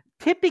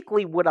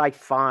 Typically what I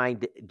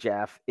find,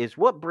 Jeff, is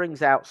what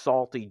brings out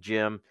Salty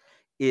Jim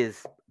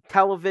is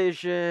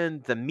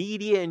television, the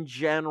media in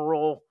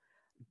general.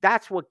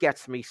 That's what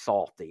gets me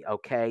salty,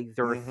 okay?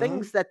 There are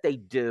things that they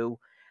do.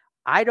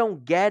 I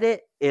don't get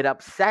it. It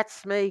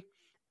upsets me.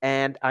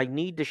 And I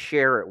need to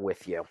share it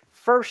with you.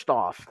 First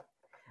off,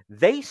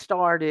 they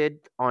started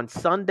on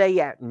Sunday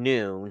at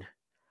noon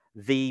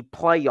the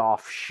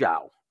playoff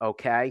show,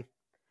 okay?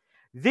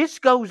 This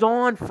goes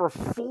on for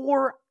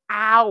 4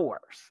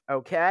 hours,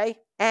 okay?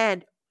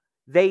 And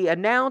they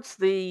announced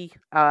the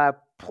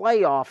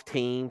playoff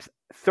teams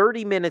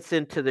 30 minutes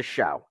into the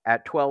show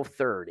at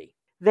 12:30.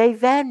 They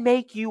then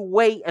make you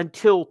wait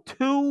until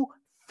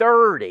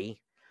 2:30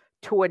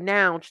 to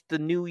announce the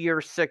New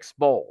Year's Six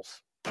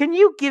bowls. Can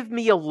you give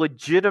me a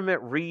legitimate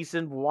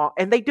reason why?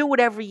 And they do it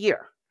every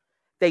year.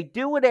 They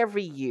do it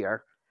every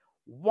year.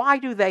 Why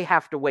do they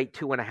have to wait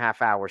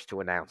 2.5 hours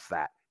to announce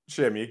that?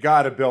 Jim, you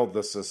got to build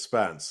the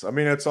suspense. I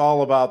mean, it's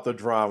all about the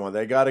drama.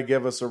 They got to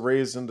give us a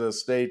reason to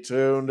stay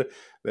tuned.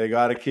 They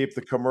got to keep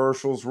the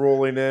commercials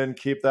rolling in,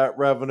 keep that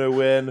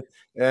revenue in,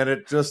 and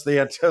it just the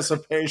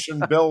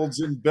anticipation builds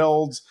and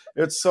builds.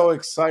 It's so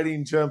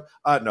exciting, Jim.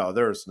 No,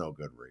 there's no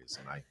good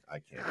reason. I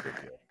can't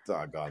give you a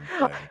doggone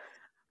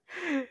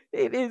thing.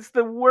 It is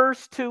the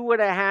worst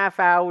 2.5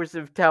 hours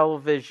of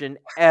television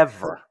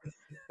ever.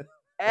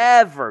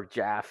 Ever,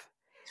 Jeff.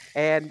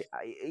 And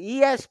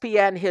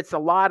ESPN hits a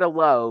lot of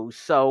lows.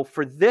 So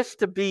for this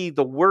to be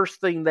the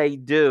worst thing they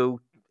do,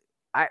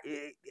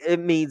 it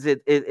means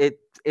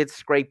it's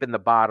scraping the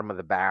bottom of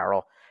the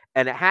barrel.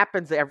 And it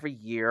happens every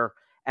year.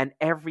 And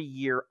every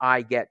year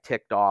I get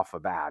ticked off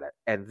about it.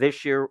 And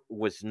this year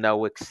was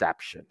no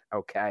exception.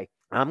 Okay.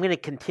 I'm going to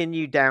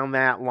continue down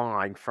that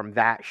line from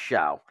that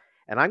show.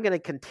 And I'm going to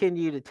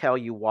continue to tell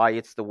you why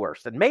it's the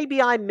worst. And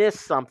maybe I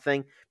missed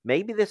something.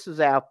 Maybe this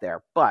is out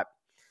there. But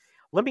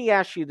let me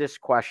ask you this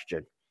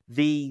question.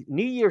 The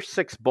New Year's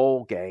Six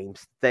bowl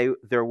games,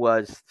 there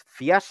was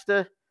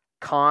Fiesta,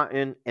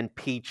 Cotton, and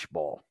Peach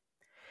Bowl.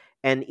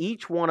 And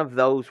each one of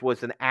those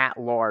was an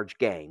at-large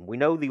game. We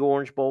know the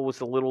Orange Bowl was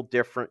a little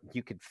different.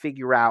 You could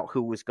figure out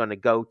who was going to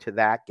go to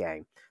that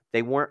game.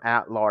 They weren't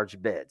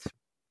at-large bids.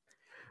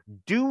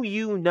 Do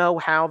you know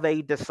how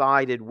they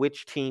decided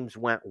which teams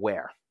went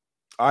where?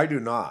 I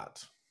do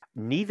not.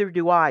 Neither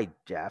do I,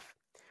 Jeff.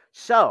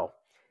 So,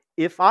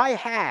 if I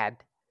had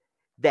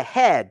the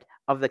head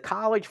of the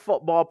College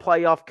Football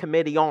Playoff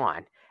Committee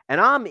on, and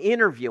I'm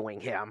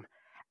interviewing him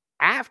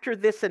after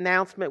this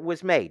announcement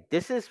was made.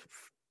 This is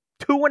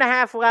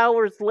 2.5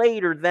 hours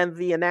later than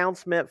the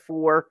announcement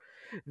for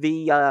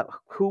the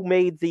who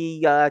made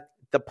the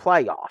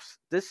playoffs.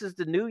 This is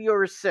the New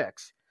Year's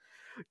Six.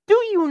 Do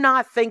you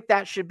not think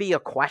that should be a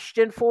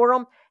question for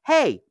him?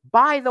 Hey,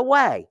 by the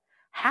way,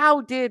 how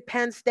did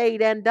Penn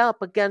State end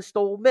up against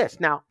Ole Miss?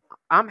 Now,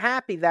 I'm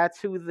happy that's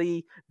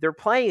who they're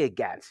playing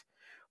against.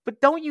 But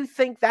don't you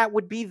think that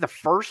would be the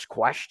first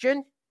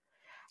question?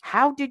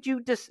 How did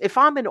you if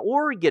I'm an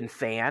Oregon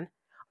fan,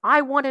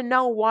 I want to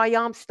know why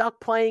I'm stuck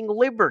playing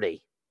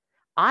Liberty.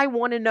 I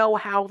want to know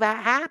how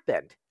that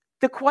happened.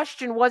 The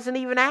question wasn't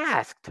even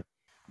asked.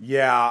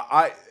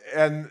 Yeah,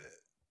 and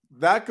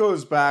that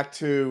goes back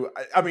to,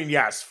 I mean,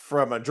 yes,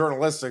 from a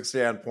journalistic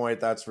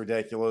standpoint, that's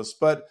ridiculous,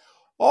 but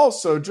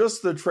also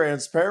just the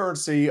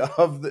transparency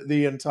of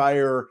the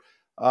entire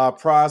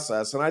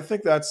process. And I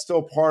think that's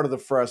still part of the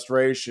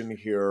frustration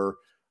here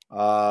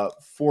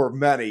for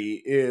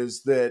many,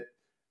 is that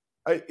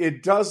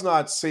it does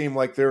not seem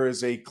like there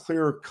is a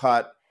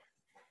clear-cut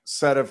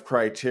set of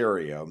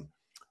criteria.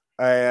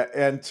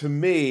 And to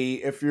me,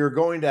 if you're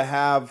going to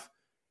have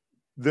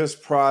this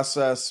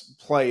process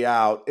play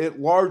out, it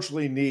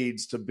largely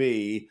needs to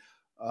be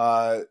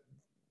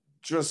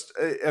just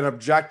an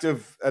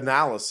objective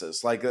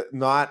analysis, like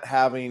not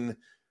having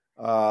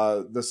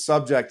the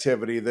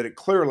subjectivity that it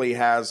clearly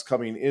has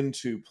coming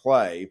into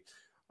play.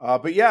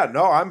 But yeah,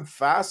 no, I'm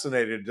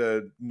fascinated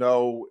to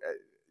know,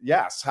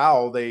 yes,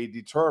 how they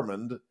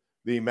determined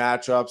the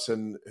matchups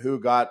and who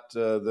got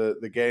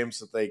the games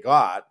that they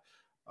got.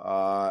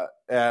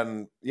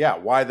 And yeah,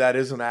 why that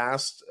isn't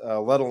asked,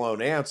 let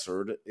alone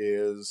answered,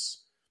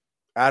 is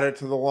added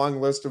to the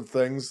long list of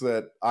things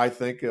that I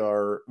think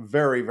are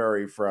very,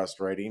 very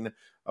frustrating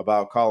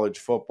about college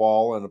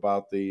football and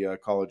about the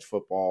college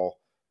football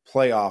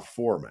playoff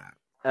format.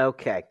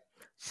 Okay.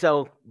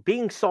 So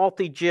being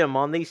salty Jim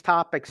on these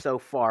topics so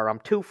far, I'm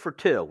 2 for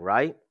 2,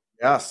 right?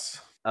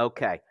 Yes.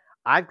 Okay.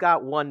 I've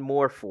got one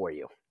more for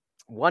you.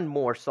 One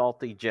more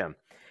salty Jim.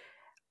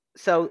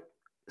 So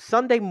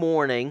Sunday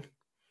morning,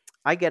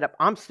 I get up.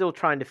 I'm still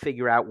trying to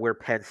figure out where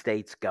Penn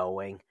State's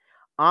going.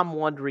 I'm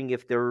wondering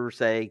if there's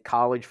a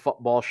college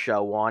football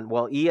show on.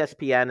 Well,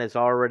 ESPN has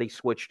already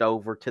switched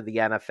over to the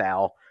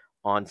NFL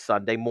on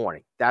Sunday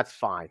morning. That's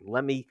fine.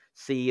 Let me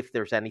see if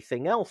there's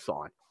anything else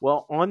on.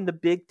 Well, on the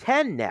Big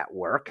Ten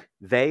network,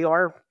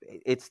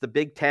 it's the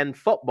Big Ten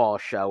football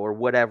show or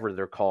whatever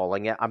they're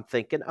calling it. I'm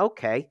thinking,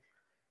 okay,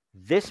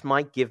 this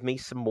might give me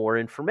some more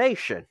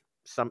information,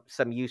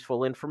 some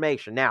useful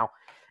information. Now,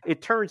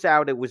 it turns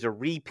out it was a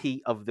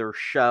repeat of their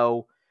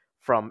show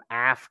from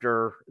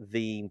after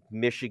the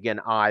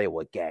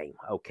Michigan-Iowa game,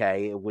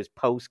 okay? It was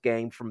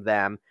post-game from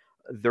them.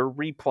 They're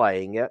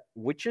replaying it,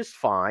 which is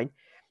fine.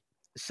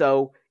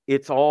 So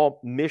it's all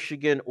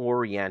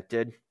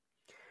Michigan-oriented.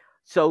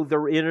 So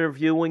they're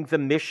interviewing the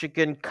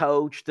Michigan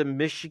coach, the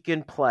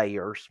Michigan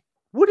players.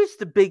 What is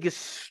the biggest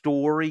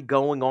story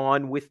going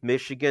on with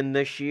Michigan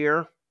this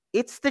year?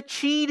 It's the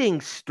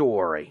cheating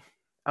story,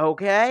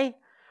 okay?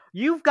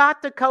 You've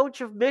got the coach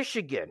of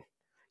Michigan.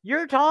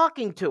 You're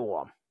talking to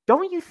him.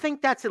 Don't you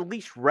think that's at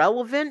least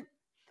relevant?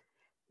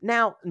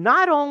 Now,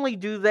 not only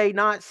do they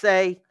not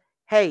say,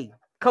 hey,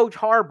 Coach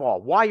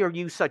Harbaugh, why are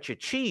you such a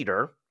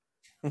cheater?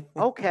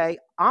 Okay,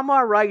 I'm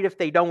all right if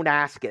they don't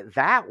ask it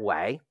that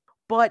way.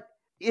 But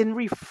in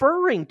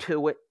referring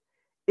to it,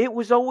 it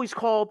was always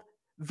called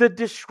the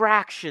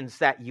distractions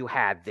that you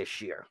had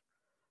this year.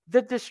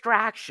 The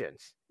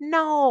distractions.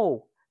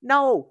 No,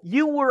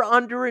 you were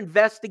under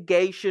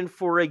investigation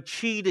for a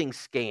cheating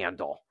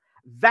scandal.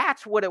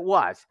 That's what it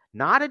was.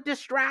 Not a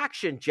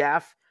distraction,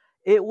 Jeff.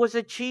 It was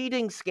a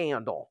cheating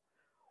scandal.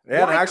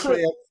 And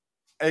actually,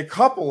 a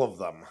couple of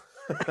them,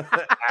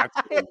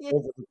 actually,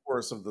 over the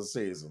course of the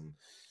season.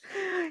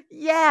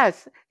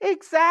 Yes,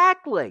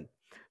 exactly.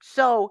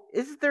 So,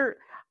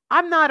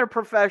 I'm not a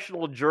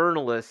professional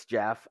journalist,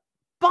 Jeff,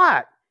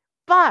 but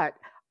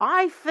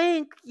I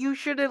think you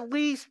should at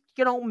least,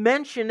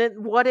 mention it,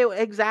 what it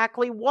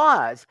exactly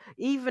was,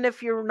 even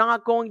if you're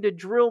not going to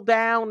drill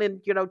down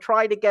and,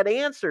 try to get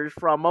answers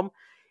from them.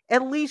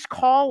 At least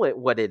call it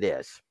what it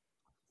is.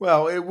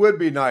 Well, it would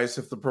be nice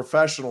if the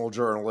professional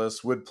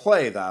journalists would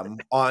play them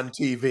on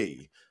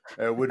TV.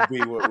 It would be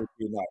what would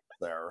be nice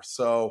there.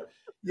 So,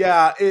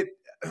 yeah,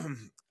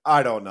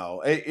 I don't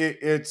know.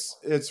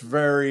 It's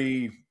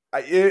very.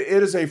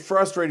 It is a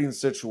frustrating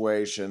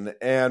situation.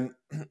 And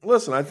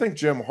listen, I think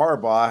Jim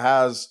Harbaugh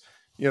has,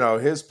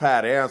 his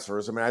pat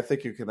answers. I mean, I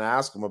think you can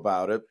ask him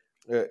about it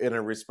in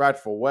a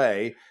respectful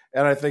way,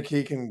 and I think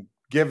he can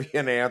give you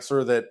an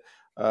answer that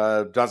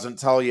doesn't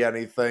tell you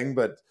anything,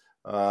 but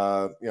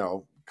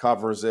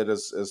covers it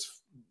as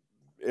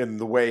in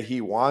the way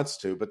he wants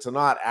to. But to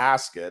not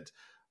ask it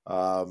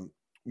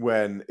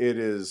when it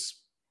is,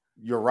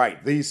 you're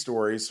right, these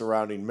stories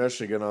surrounding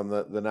Michigan on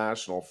the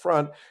national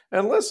front.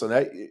 And listen,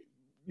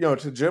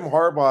 to Jim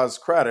Harbaugh's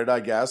credit,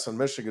 I guess, and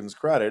Michigan's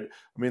credit,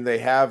 I mean, they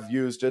have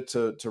used it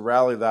to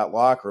rally that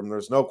locker room.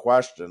 There's no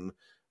question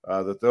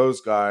that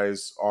those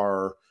guys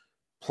are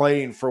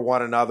playing for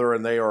one another,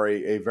 and they are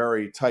a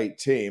very tight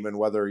team. And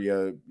whether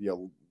you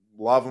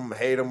love them,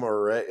 hate them,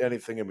 or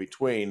anything in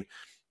between,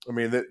 I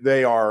mean,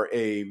 they are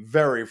a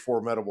very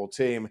formidable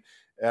team.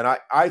 And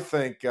I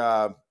think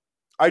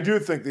I do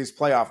think these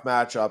playoff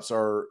matchups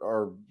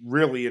are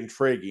really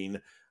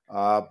intriguing.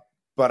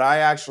 But I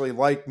actually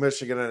like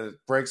Michigan, and it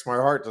breaks my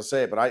heart to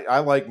say it, but I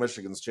like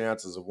Michigan's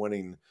chances of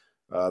winning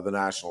the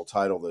national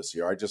title this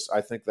year.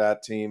 I think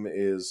that team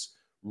is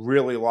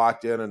really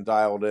locked in and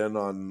dialed in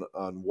on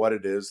what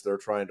it is they're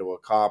trying to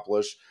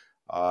accomplish.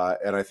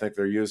 And I think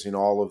they're using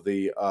all of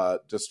the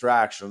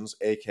distractions,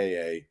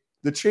 a.k.a.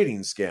 the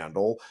cheating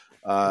scandal,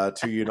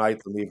 to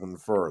unite them even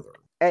further.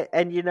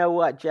 And you know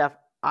what, Jeff?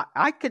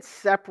 I could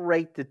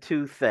separate the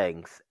two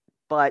things,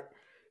 but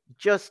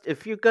just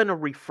if you're going to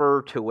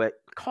refer to it,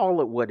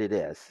 call it what it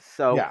is.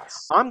 So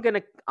yes. I'm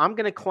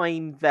gonna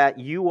claim that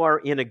you are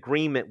in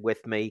agreement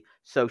with me.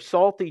 So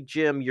Salty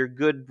Jim, you're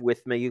good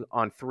with me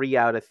on 3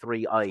 out of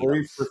 3 items.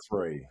 3 for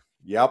 3.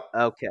 Yep.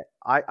 Okay,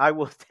 I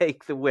will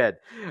take the win.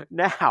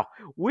 Now,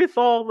 with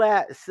all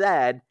that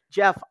said,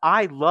 Jeff,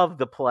 I love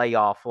the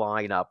playoff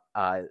lineup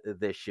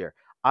this year.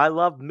 I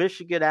love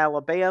Michigan,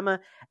 Alabama,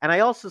 and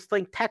I also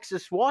think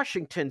Texas,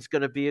 Washington's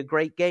going to be a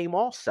great game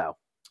also.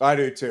 I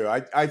do too.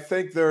 I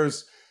think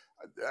there's,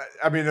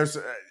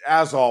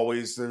 as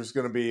always, there's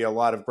going to be a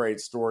lot of great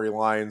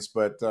storylines,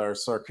 but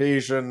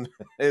Sarkisian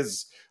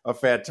is a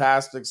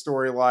fantastic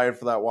storyline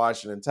for that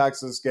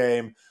Washington-Texas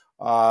game.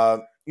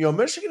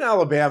 Michigan,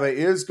 Alabama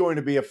is going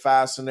to be a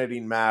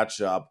fascinating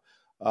matchup.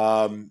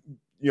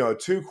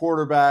 Two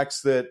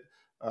quarterbacks that,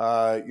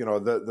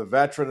 the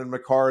veteran in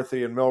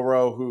McCarthy and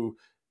Milroe, who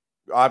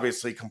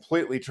obviously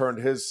completely turned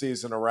his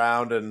season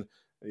around and,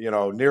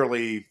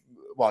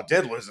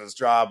 did lose his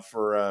job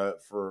for a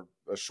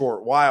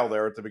short while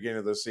there at the beginning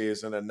of the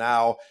season, and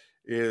now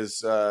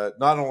is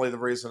not only the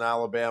reason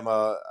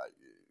Alabama,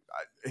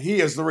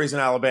 he is the reason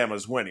Alabama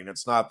is winning.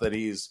 It's not that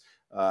he's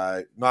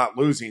not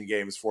losing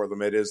games for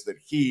them. It is that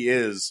he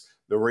is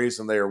the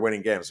reason they are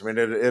winning games. I mean,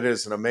 it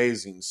is an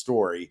amazing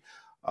story.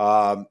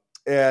 And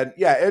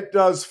yeah, it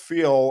does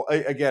feel,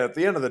 again, at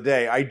the end of the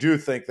day, I do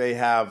think they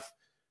have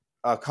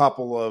a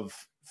couple of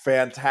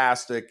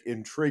fantastic,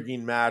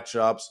 intriguing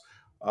matchups.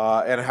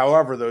 And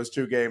however those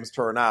two games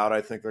turn out, I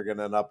think they're going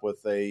to end up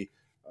with a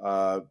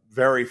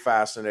very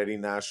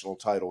fascinating national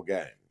title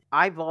game.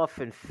 I've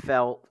often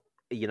felt,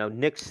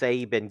 Nick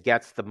Saban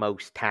gets the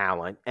most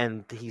talent,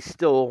 and he's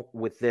still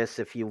with this,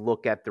 if you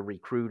look at the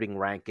recruiting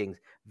rankings,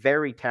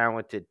 very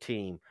talented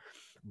team.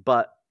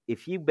 But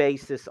if you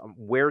base this on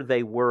where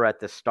they were at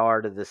the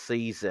start of the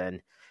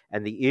season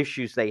and the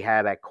issues they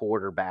had at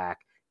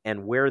quarterback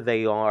and where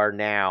they are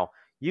now,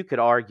 you could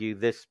argue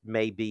this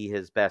may be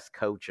his best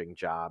coaching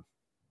job.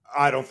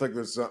 I don't think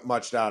there's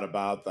much doubt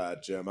about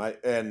that, Jim.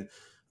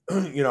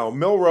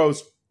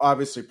 Milroe's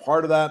obviously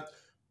part of that,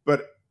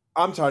 but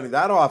I'm telling you,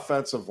 that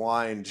offensive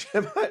line,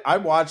 Jim, I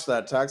watched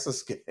that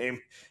Texas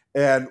game,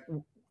 and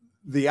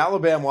the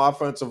Alabama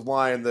offensive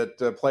line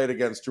that played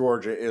against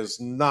Georgia is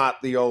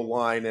not the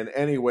O-line in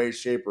any way,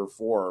 shape, or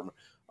form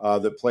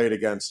that played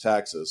against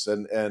Texas.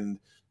 And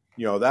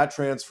that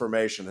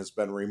transformation has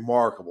been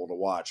remarkable to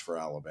watch for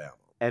Alabama.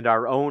 And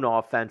our own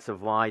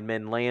offensive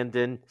lineman,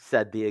 Landon,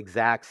 said the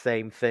exact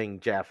same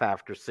thing, Jeff,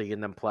 after seeing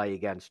them play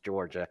against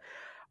Georgia.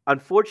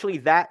 Unfortunately,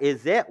 that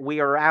is it. We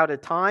are out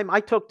of time.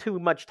 I took too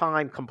much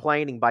time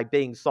complaining by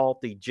being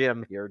salty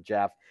Jim here,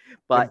 Jeff.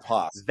 But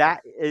Impossible.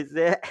 that is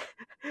it.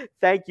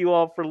 Thank you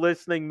all for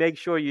listening. Make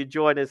sure you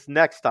join us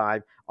next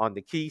time on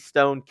the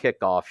Keystone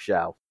Kickoff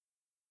Show.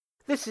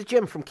 This is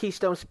Jim from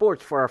Keystone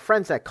Sports for our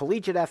friends at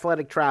Collegiate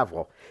Athletic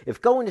Travel.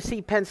 If going to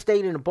see Penn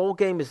State in a bowl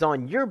game is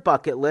on your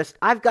bucket list,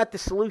 I've got the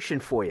solution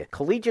for you.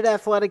 Collegiate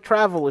Athletic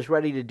Travel is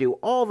ready to do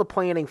all the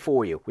planning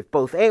for you. With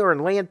both air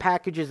and land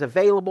packages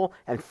available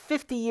and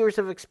 50 years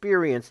of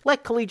experience,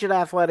 let Collegiate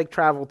Athletic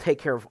Travel take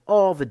care of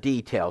all the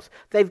details.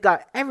 They've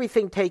got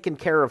everything taken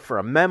care of for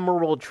a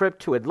memorable trip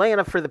to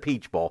Atlanta for the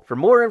Peach Bowl. For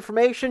more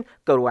information,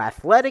 go to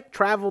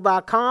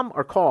athletictravel.com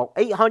or call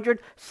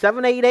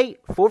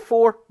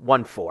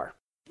 800-788-4414.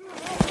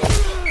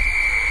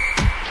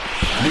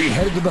 We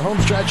headed to the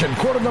home stretch in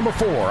quarter number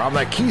 4 on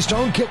the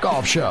Keystone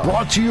Kickoff Show.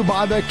 Brought to you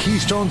by the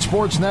Keystone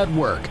Sports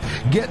Network.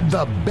 Get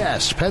the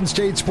best Penn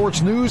State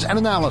sports news and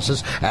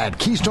analysis at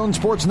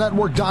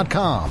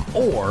KeystoneSportsNetwork.com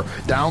or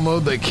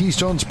download the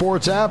Keystone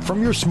Sports app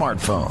from your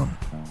smartphone.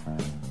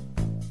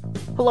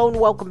 Hello and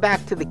welcome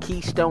back to the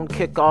Keystone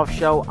Kickoff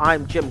Show.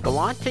 I'm Jim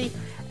Galante,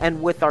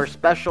 and with our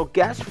special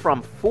guest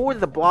from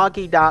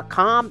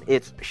ForTheBloggy.com,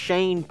 it's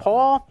Shane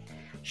Paul.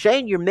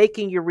 Shane, you're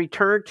making your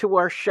return to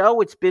our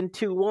show. It's been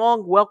too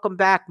long. Welcome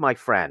back, my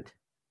friend.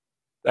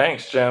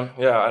 Thanks, Jim.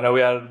 Yeah, I know we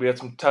had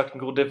some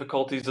technical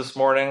difficulties this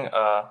morning.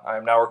 I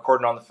am now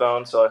recording on the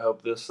phone, so I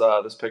hope this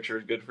picture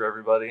is good for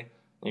everybody.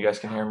 You guys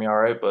can hear me all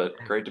right, but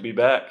great to be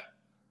back.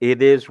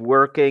 It is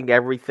working.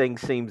 Everything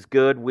seems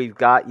good. We've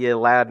got you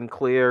loud and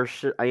clear,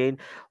 Shane.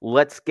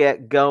 Let's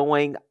get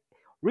going.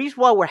 Reason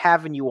why we're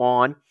having you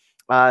on,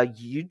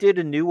 you did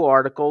a new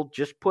article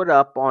just put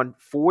up on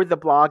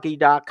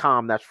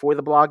ForTheBloggy.com. That's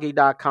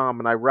ForTheBloggy.com,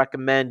 and I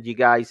recommend you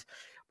guys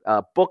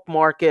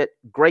bookmark it.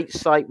 Great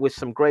site with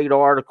some great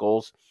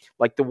articles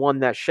like the one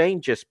that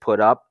Shane just put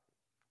up.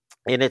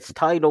 And it's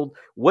titled,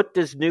 "What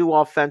Does New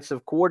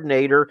Offensive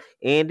Coordinator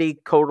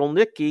Andy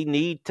Kotelnicki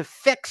Need to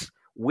Fix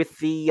with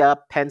the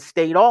Penn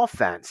State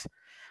Offense?"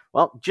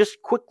 Well,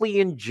 just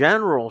quickly in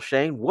general,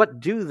 Shane, what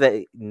do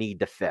they need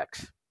to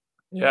fix?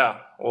 Yeah,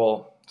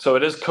 well, so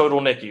it is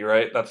Kotelnicki,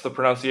 right? That's the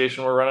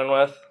pronunciation we're running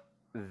with?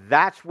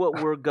 That's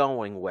what we're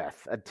going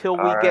with. Until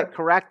we get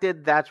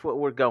corrected, that's what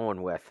we're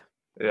going with.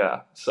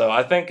 Yeah, so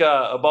I think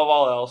above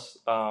all else,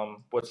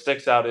 what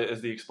sticks out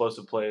is the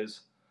explosive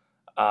plays.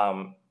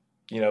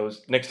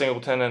 Nick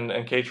Singleton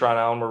and Katron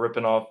Allen were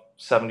ripping off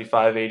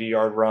 75,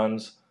 80-yard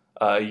runs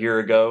a year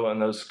ago,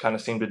 and those kind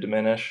of seem to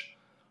diminish.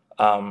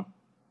 I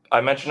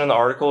mentioned in the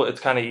article,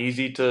 it's kind of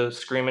easy to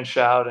scream and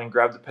shout and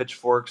grab the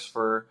pitchforks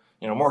for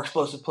more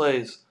explosive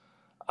plays.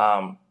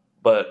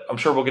 But I'm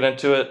sure we'll get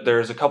into it.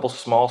 There's a couple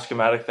small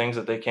schematic things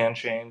that they can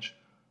change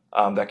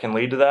that can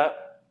lead to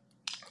that.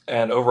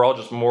 And overall,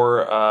 just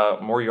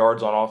more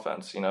yards on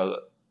offense.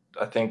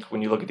 I think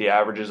when you look at the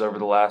averages over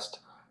the last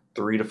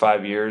 3 to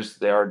 5 years,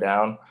 they are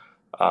down.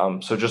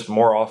 So just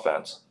more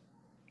offense.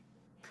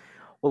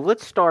 Well,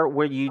 let's start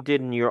where you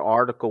did in your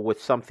article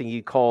with something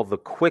you call the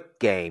quick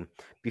game.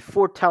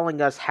 Before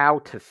telling us how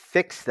to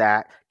fix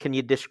that, can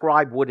you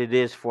describe what it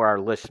is for our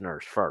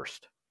listeners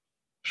first?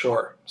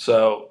 Sure.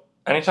 So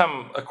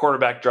anytime a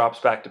quarterback drops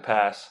back to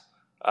pass,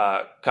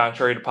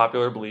 contrary to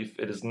popular belief,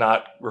 it is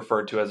not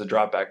referred to as a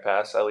drop back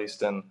pass, at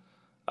least in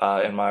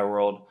my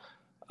world.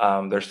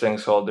 There's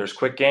things called, there's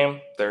quick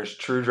game, there's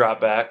true drop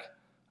back,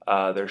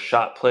 there's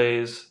shot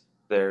plays,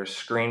 there's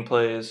screen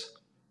plays.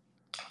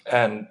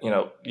 And,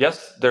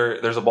 yes,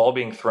 there's a ball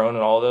being thrown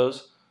in all of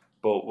those,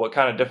 but what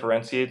kind of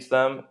differentiates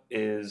them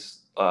is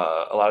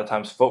a lot of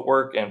times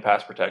footwork and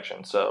pass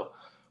protection. So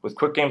with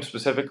quick game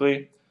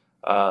specifically,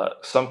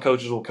 some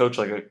coaches will coach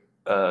like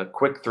a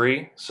quick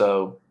 3.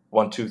 So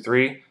 1, 2,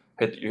 3,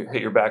 hit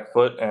your back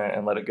foot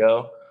and let it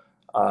go.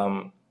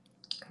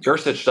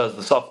 Yurcich does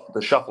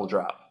the shuffle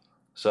drop.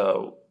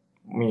 So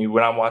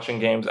when I'm watching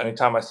games,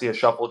 anytime I see a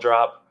shuffle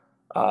drop,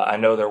 I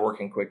know they're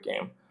working quick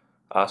game.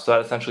 So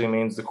that essentially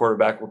means the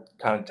quarterback will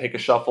kind of take a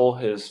shuffle.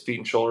 His feet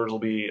and shoulders will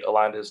be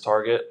aligned to his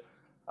target.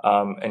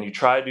 And you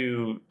try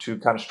to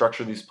kind of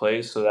structure these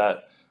plays so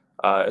that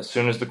as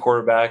soon as the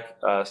quarterback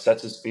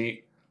sets his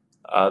feet,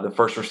 the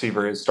first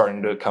receiver is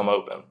starting to come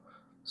open.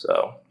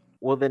 So,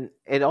 well, then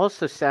it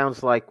also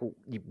sounds like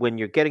when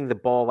you're getting the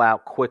ball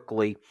out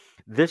quickly,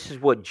 this is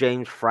what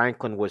James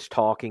Franklin was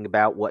talking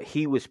about, what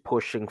he was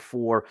pushing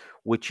for,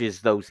 which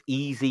is those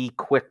easy,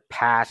 quick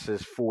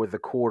passes for the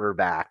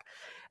quarterback.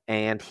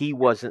 And he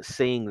wasn't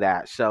seeing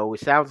that. So it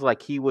sounds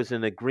like he was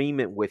in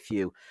agreement with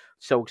you.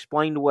 So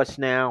explain to us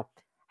now,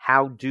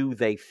 how do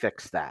they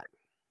fix that?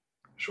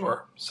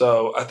 Sure.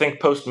 So I think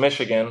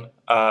post-Michigan,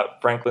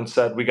 Franklin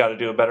said we got to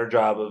do a better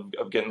job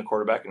of getting the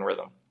quarterback in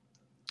rhythm.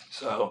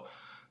 So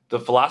the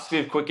philosophy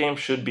of quick game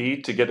should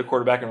be to get the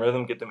quarterback in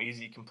rhythm, get them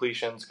easy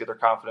completions, get their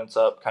confidence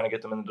up, kind of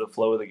get them into the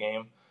flow of the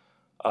game.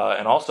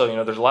 And also,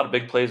 there's a lot of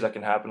big plays that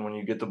can happen when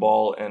you get the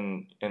ball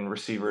in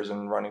receivers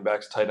and running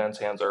backs, tight ends'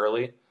 hands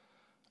early.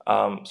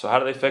 So how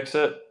do they fix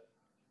it?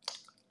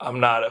 I'm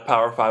not a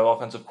Power 5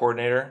 offensive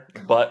coordinator,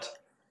 but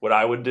what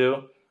I would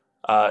do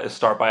is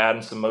start by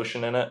adding some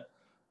motion in it.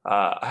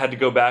 I had to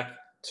go back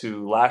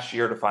to last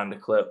year to find a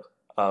clip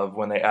of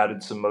when they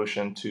added some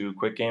motion to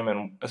quick game,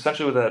 and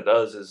essentially what that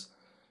does is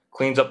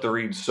cleans up the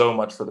read so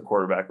much for the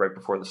quarterback right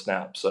before the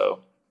snap.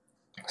 So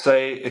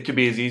say it could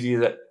be as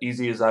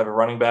easy as I have a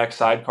running back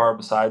sidecar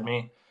beside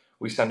me.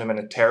 We send him in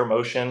a tear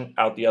motion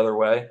out the other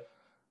way.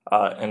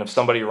 And if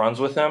somebody runs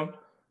with him,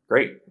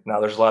 great.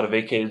 Now there's a lot of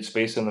vacated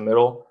space in the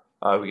middle.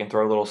 We can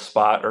throw a little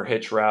spot or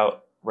hitch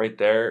route right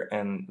there,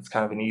 and it's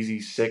kind of an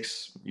easy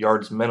 6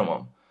 yards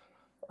minimum.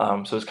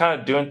 So it's kind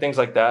of doing things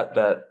like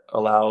that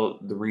allow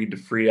the read to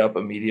free up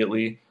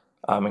immediately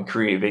and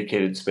create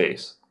vacated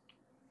space.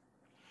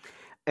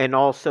 And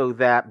also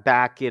that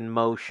back in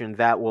motion,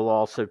 that will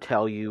also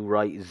tell you,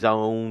 right,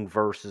 zone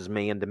versus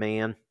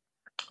man-to-man?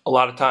 A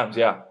lot of times,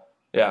 yeah.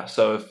 Yeah,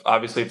 so if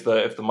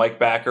the Mike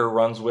backer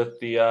runs with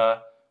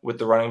the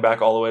running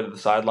back all the way to the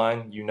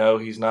sideline,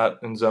 he's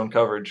not in zone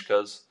coverage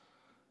because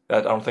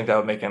I don't think that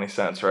would make any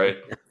sense, right?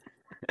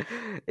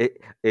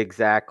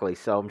 Exactly.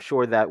 So I'm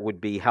sure that would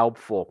be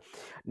helpful.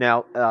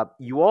 Now,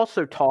 you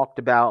also talked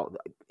about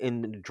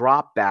in the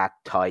drop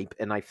back type,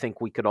 and I think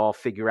we could all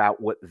figure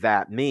out what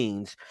that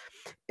means,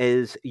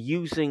 is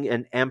using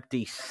an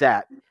empty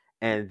set,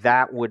 and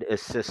that would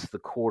assist the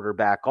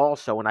quarterback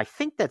also. And I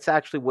think that's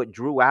actually what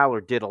Drew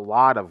Aller did a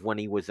lot of when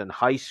he was in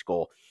high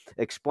school.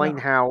 Explain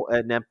how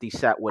an empty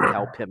set would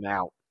help him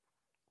out.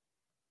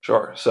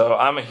 Sure. So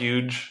I'm a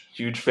huge,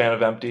 huge fan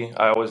of empty.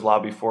 I always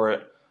lobby for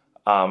it.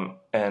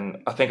 And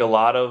I think a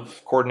lot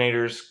of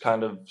coordinators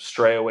kind of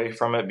stray away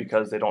from it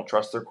because they don't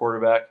trust their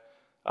quarterback.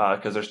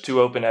 Because there's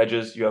 2 open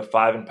edges, you have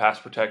 5 in pass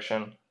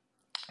protection,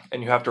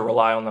 and you have to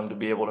rely on them to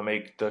be able to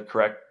make the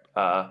correct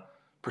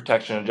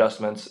protection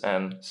adjustments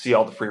and see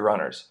all the free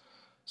runners.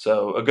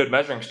 So a good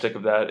measuring stick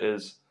of that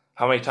is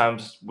how many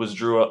times was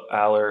Drew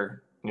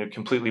Aller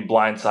completely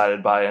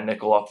blindsided by a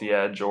nickel off the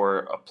edge or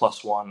a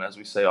 +1, as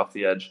we say, off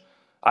the edge.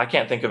 I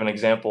can't think of an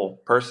example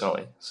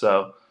personally.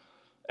 So,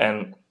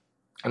 and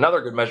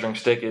another good measuring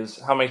stick is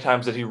how many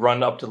times did he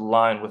run up to the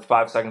line with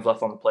 5 seconds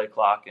left on the play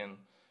clock, and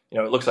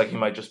it looks like he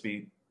might just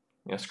be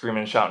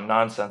screaming and shouting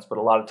nonsense, but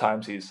a lot of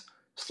times he's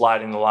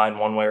sliding the line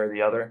one way or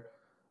the other.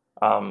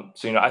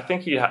 So I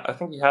think he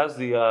has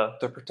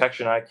the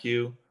protection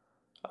IQ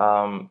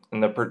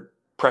and the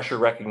pressure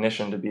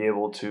recognition to be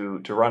able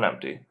to run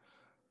empty.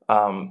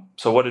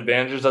 So what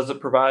advantages does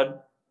it provide?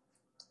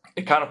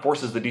 It kind of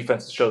forces the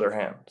defense to show their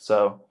hand.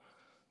 So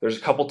there's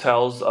a couple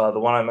tells. The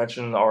one I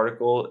mentioned in the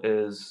article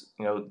is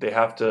they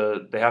have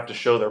to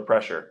show their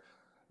pressure.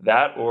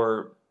 That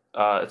or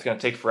it's going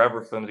to take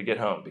forever for them to get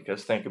home,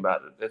 because think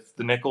about it. If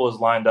the nickel is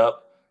lined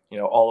up,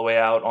 all the way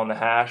out on the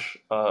hash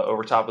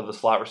over top of the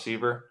slot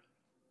receiver,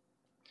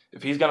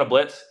 if he's going to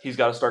blitz, he's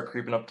got to start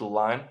creeping up to the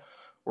line,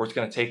 or it's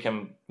going to take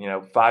him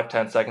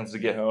 5-10 seconds to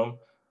get home,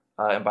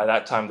 and by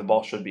that time the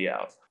ball should be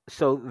out.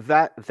 So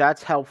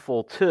that's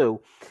helpful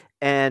too.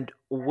 And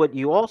what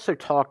you also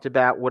talked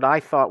about, what I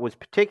thought was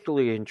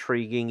particularly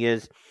intriguing,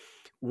 is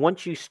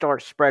once you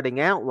start spreading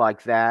out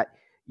like that,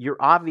 you're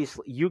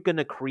going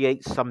to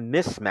create some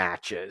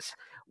mismatches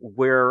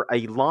where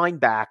a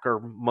linebacker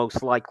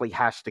most likely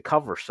has to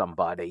cover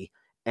somebody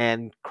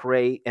and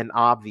create an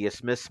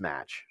obvious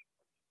mismatch.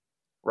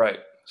 Right.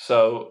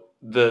 So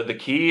the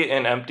key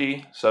in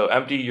empty,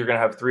 you're going to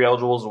have 3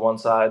 eligibles on one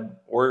side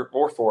or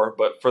 4,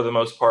 but for the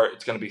most part,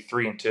 it's going to be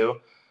 3 and 2.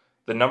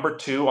 The number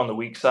 2 on the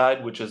weak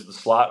side, which is the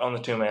slot on the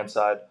 2-man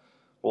side,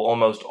 will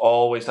almost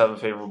always have a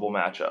favorable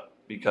matchup,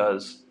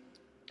 because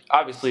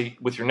obviously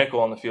with your nickel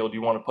on the field,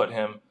 you want to put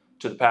him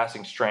to the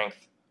passing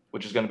strength,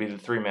 which is going to be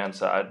the 3-man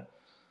side.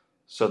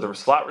 So the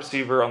slot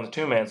receiver on the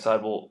 2-man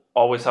side will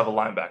always have a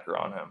linebacker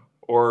on him,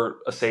 or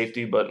a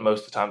safety, but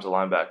most of the times a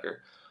linebacker.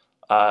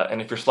 And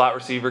if your slot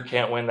receiver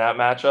can't win that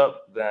matchup,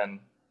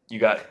 then you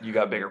got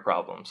bigger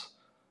problems.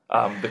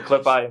 The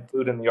clip I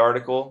include in the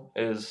article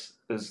is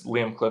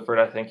Liam Clifford.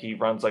 I think he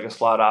runs like a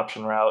slot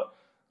option route,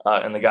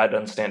 and the guy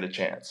doesn't stand a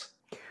chance.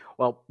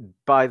 Well,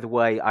 by the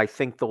way, I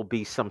think there'll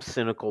be some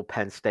cynical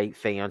Penn State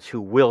fans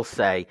who will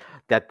say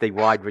that the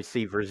wide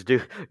receivers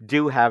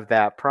do have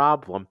that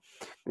problem.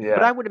 Yeah,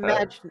 but I would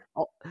imagine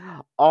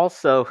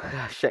also,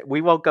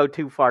 we won't go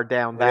too far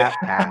down that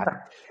path.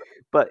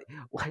 But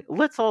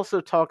let's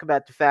also talk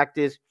about the fact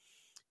is,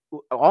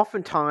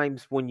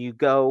 oftentimes when you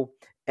go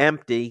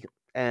empty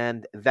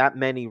and that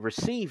many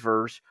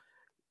receivers,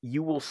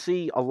 you will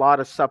see a lot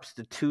of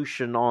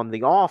substitution on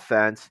the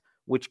offense,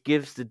 which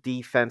gives the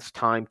defense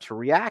time to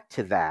react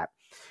to that.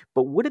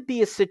 But would it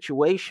be a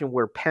situation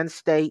where Penn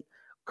State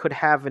could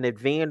have an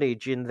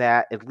advantage in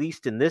that, at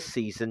least in this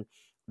season,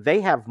 they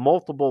have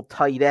multiple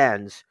tight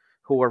ends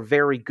who are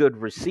very good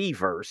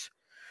receivers?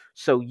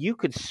 So you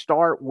could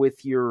start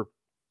with your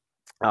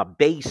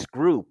base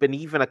group and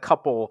even a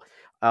couple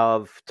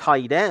of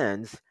tight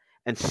ends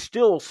and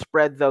still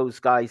spread those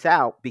guys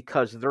out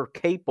because they're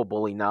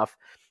capable enough.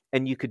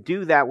 And you could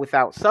do that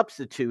without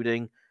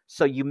substituting,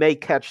 so you may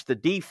catch the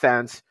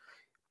defense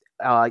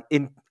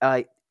in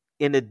a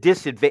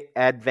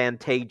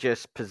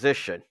disadvantageous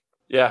position.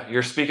 Yeah,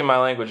 you're speaking my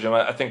language, Jim.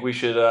 I think we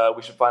should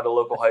find a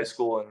local high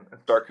school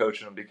and start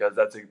coaching them, because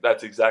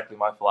that's exactly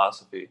my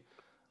philosophy.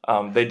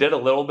 They did a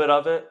little bit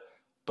of it,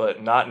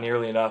 but not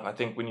nearly enough. I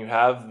think when you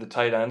have the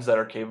tight ends that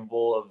are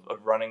capable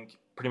of running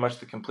pretty much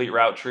the complete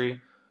route tree,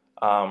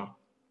 not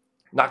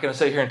going to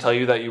sit here and tell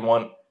you that you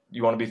want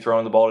to be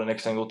throwing the ball to Nick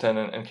Singleton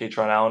and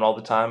Kaytron Allen all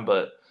the time,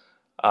 but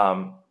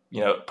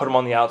put them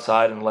on the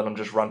outside and let them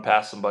just run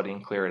past somebody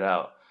and clear it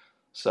out.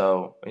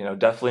 So,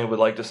 definitely would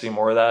like to see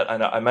more of that.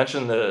 I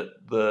mentioned the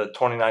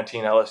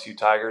 2019 LSU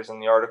Tigers in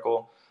the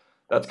article.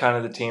 That's kind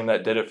of the team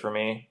that did it for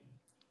me,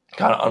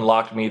 kind of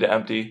unlocked me to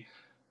empty.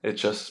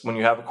 It's just when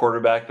you have a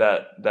quarterback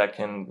that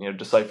can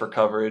decipher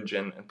coverage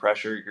and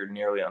pressure, you're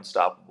nearly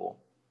unstoppable.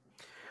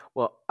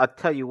 Well, I'll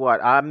tell you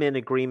what, I'm in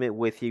agreement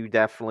with you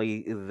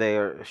definitely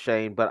there,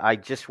 Shane, but I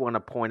just want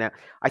to point out,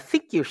 I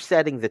think you're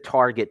setting the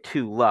target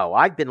too low.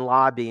 I've been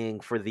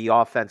lobbying for the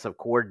offensive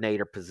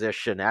coordinator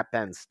position at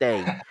Penn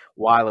State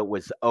while it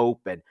was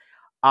open.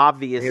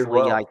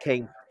 Obviously,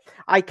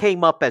 I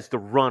came up as the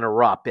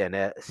runner-up in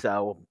it,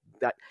 so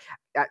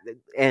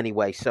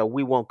anyway, so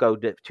we won't go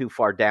too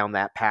far down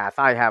that path.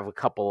 I have a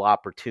couple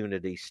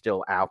opportunities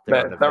still out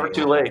there. Man, never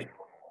too late.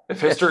 If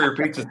history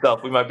repeats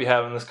itself, we might be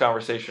having this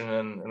conversation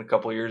in a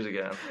couple of years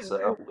again.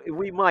 So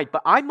we might,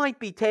 but I might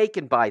be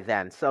taken by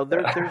then. So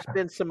there's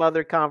been some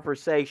other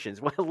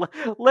conversations. Well,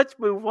 let's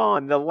move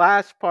on. The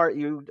last part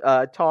you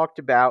talked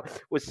about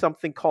was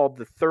something called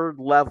the third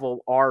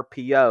level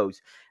RPOs.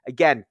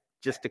 Again,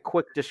 just a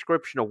quick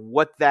description of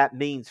what that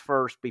means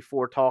first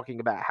before talking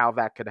about how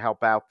that could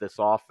help out this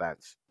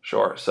offense.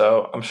 Sure.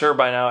 So I'm sure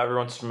by now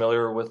everyone's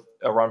familiar with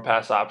a run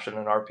pass option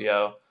in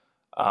RPO.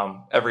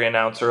 Every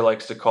announcer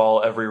likes to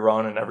call every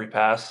run and every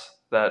pass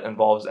that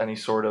involves any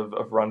sort of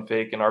run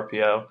fake in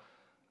RPO.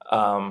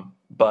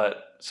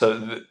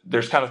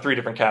 There's kind of three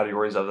different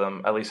categories of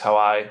them, at least how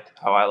I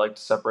like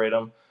to separate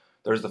them.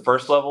 There's the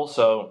first level.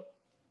 So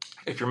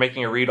if you're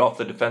making a read off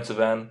the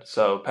defensive end,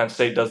 so Penn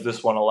State does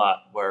this one a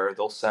lot, where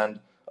they'll send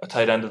a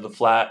tight end to the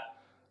flat,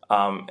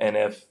 and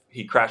if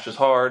he crashes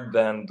hard,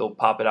 then they'll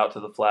pop it out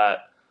to the flat.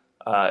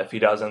 If he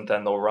doesn't,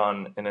 then they'll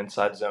run an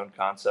inside zone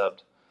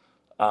concept.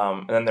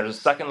 And then there's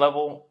a second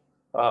level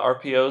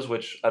RPOs,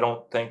 which I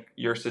don't think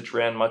Yursich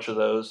ran much of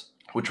those,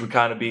 which would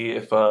kind of be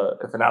if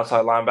an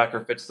outside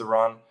linebacker fits the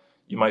run,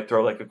 you might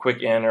throw like a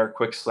quick in or a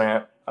quick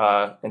slant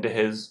into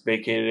his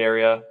vacated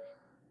area.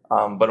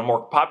 But a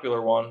more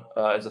popular one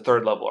is a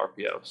third level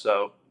RPO.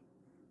 So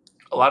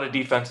a lot of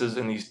defenses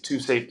in these two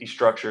safety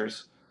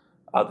structures,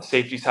 the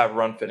safeties have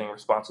run fitting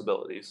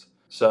responsibilities.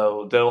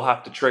 So they'll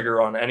have to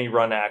trigger on any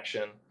run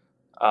action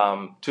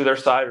to their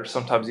side or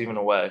sometimes even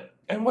away.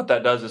 And what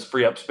that does is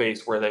free up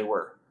space where they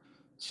were.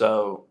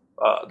 So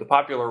the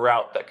popular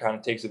route that kind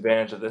of takes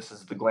advantage of this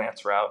is the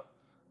glance route.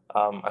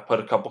 I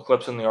put a couple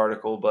clips in the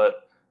article,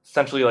 but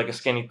essentially like a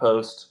skinny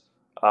post,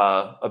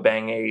 a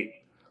bang eight,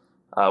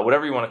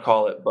 whatever you want to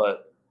call it.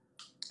 But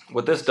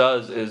what this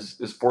does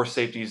is force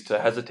safeties to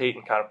hesitate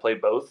and kind of play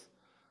both.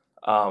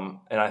 And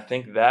I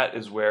think that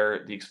is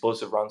where the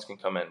explosive runs can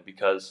come in,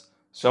 because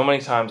so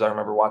many times I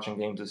remember watching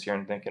games this year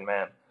and thinking,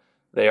 man,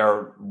 they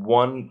are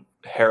one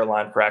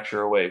hairline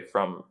fracture away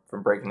from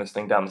breaking this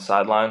thing down the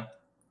sideline.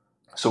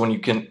 So when you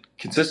can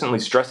consistently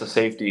stress a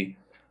safety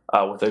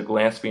with a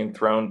glance being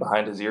thrown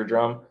behind his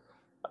eardrum,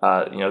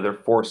 they're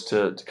forced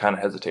to kind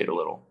of hesitate a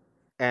little.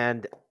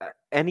 And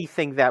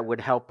anything that would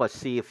help us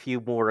see a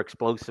few more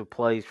explosive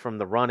plays from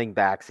the running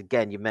backs.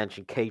 Again, you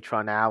mentioned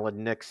Kaytron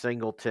Allen, Nick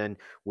Singleton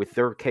with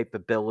their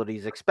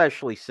capabilities,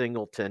 especially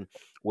Singleton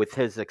with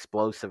his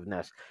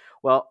explosiveness.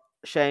 Well,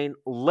 Shane,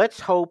 let's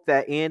hope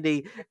that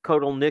Andy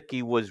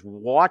Kotelnicki was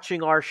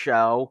watching our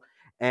show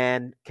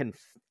and can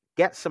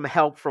get some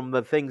help from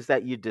the things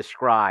that you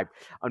described.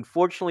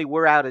 Unfortunately,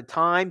 we're out of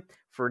time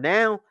for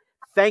now.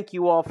 Thank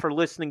you all for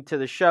listening to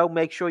the show.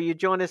 Make sure you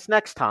join us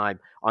next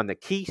time on the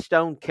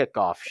Keystone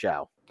Kickoff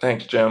Show.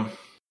 Thanks, Jim.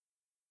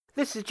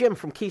 This is Jim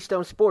from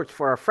Keystone Sports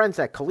for our friends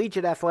at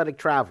Collegiate Athletic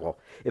Travel.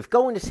 If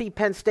going to see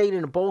Penn State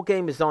in a bowl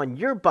game is on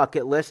your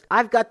bucket list,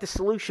 I've got the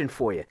solution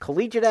for you.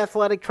 Collegiate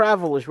Athletic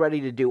Travel is ready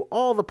to do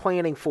all the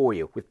planning for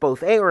you. With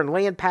both air and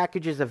land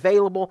packages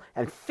available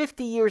and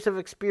 50 years of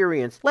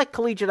experience, let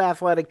Collegiate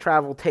Athletic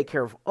Travel take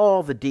care of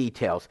all the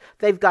details.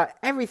 They've got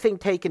everything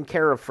taken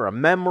care of for a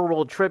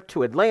memorable trip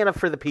to Atlanta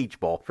for the Peach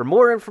Bowl. For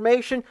more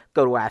information,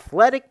 go to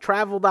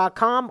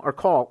athletictravel.com or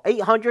call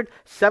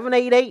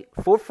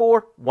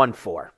 800-788-4414.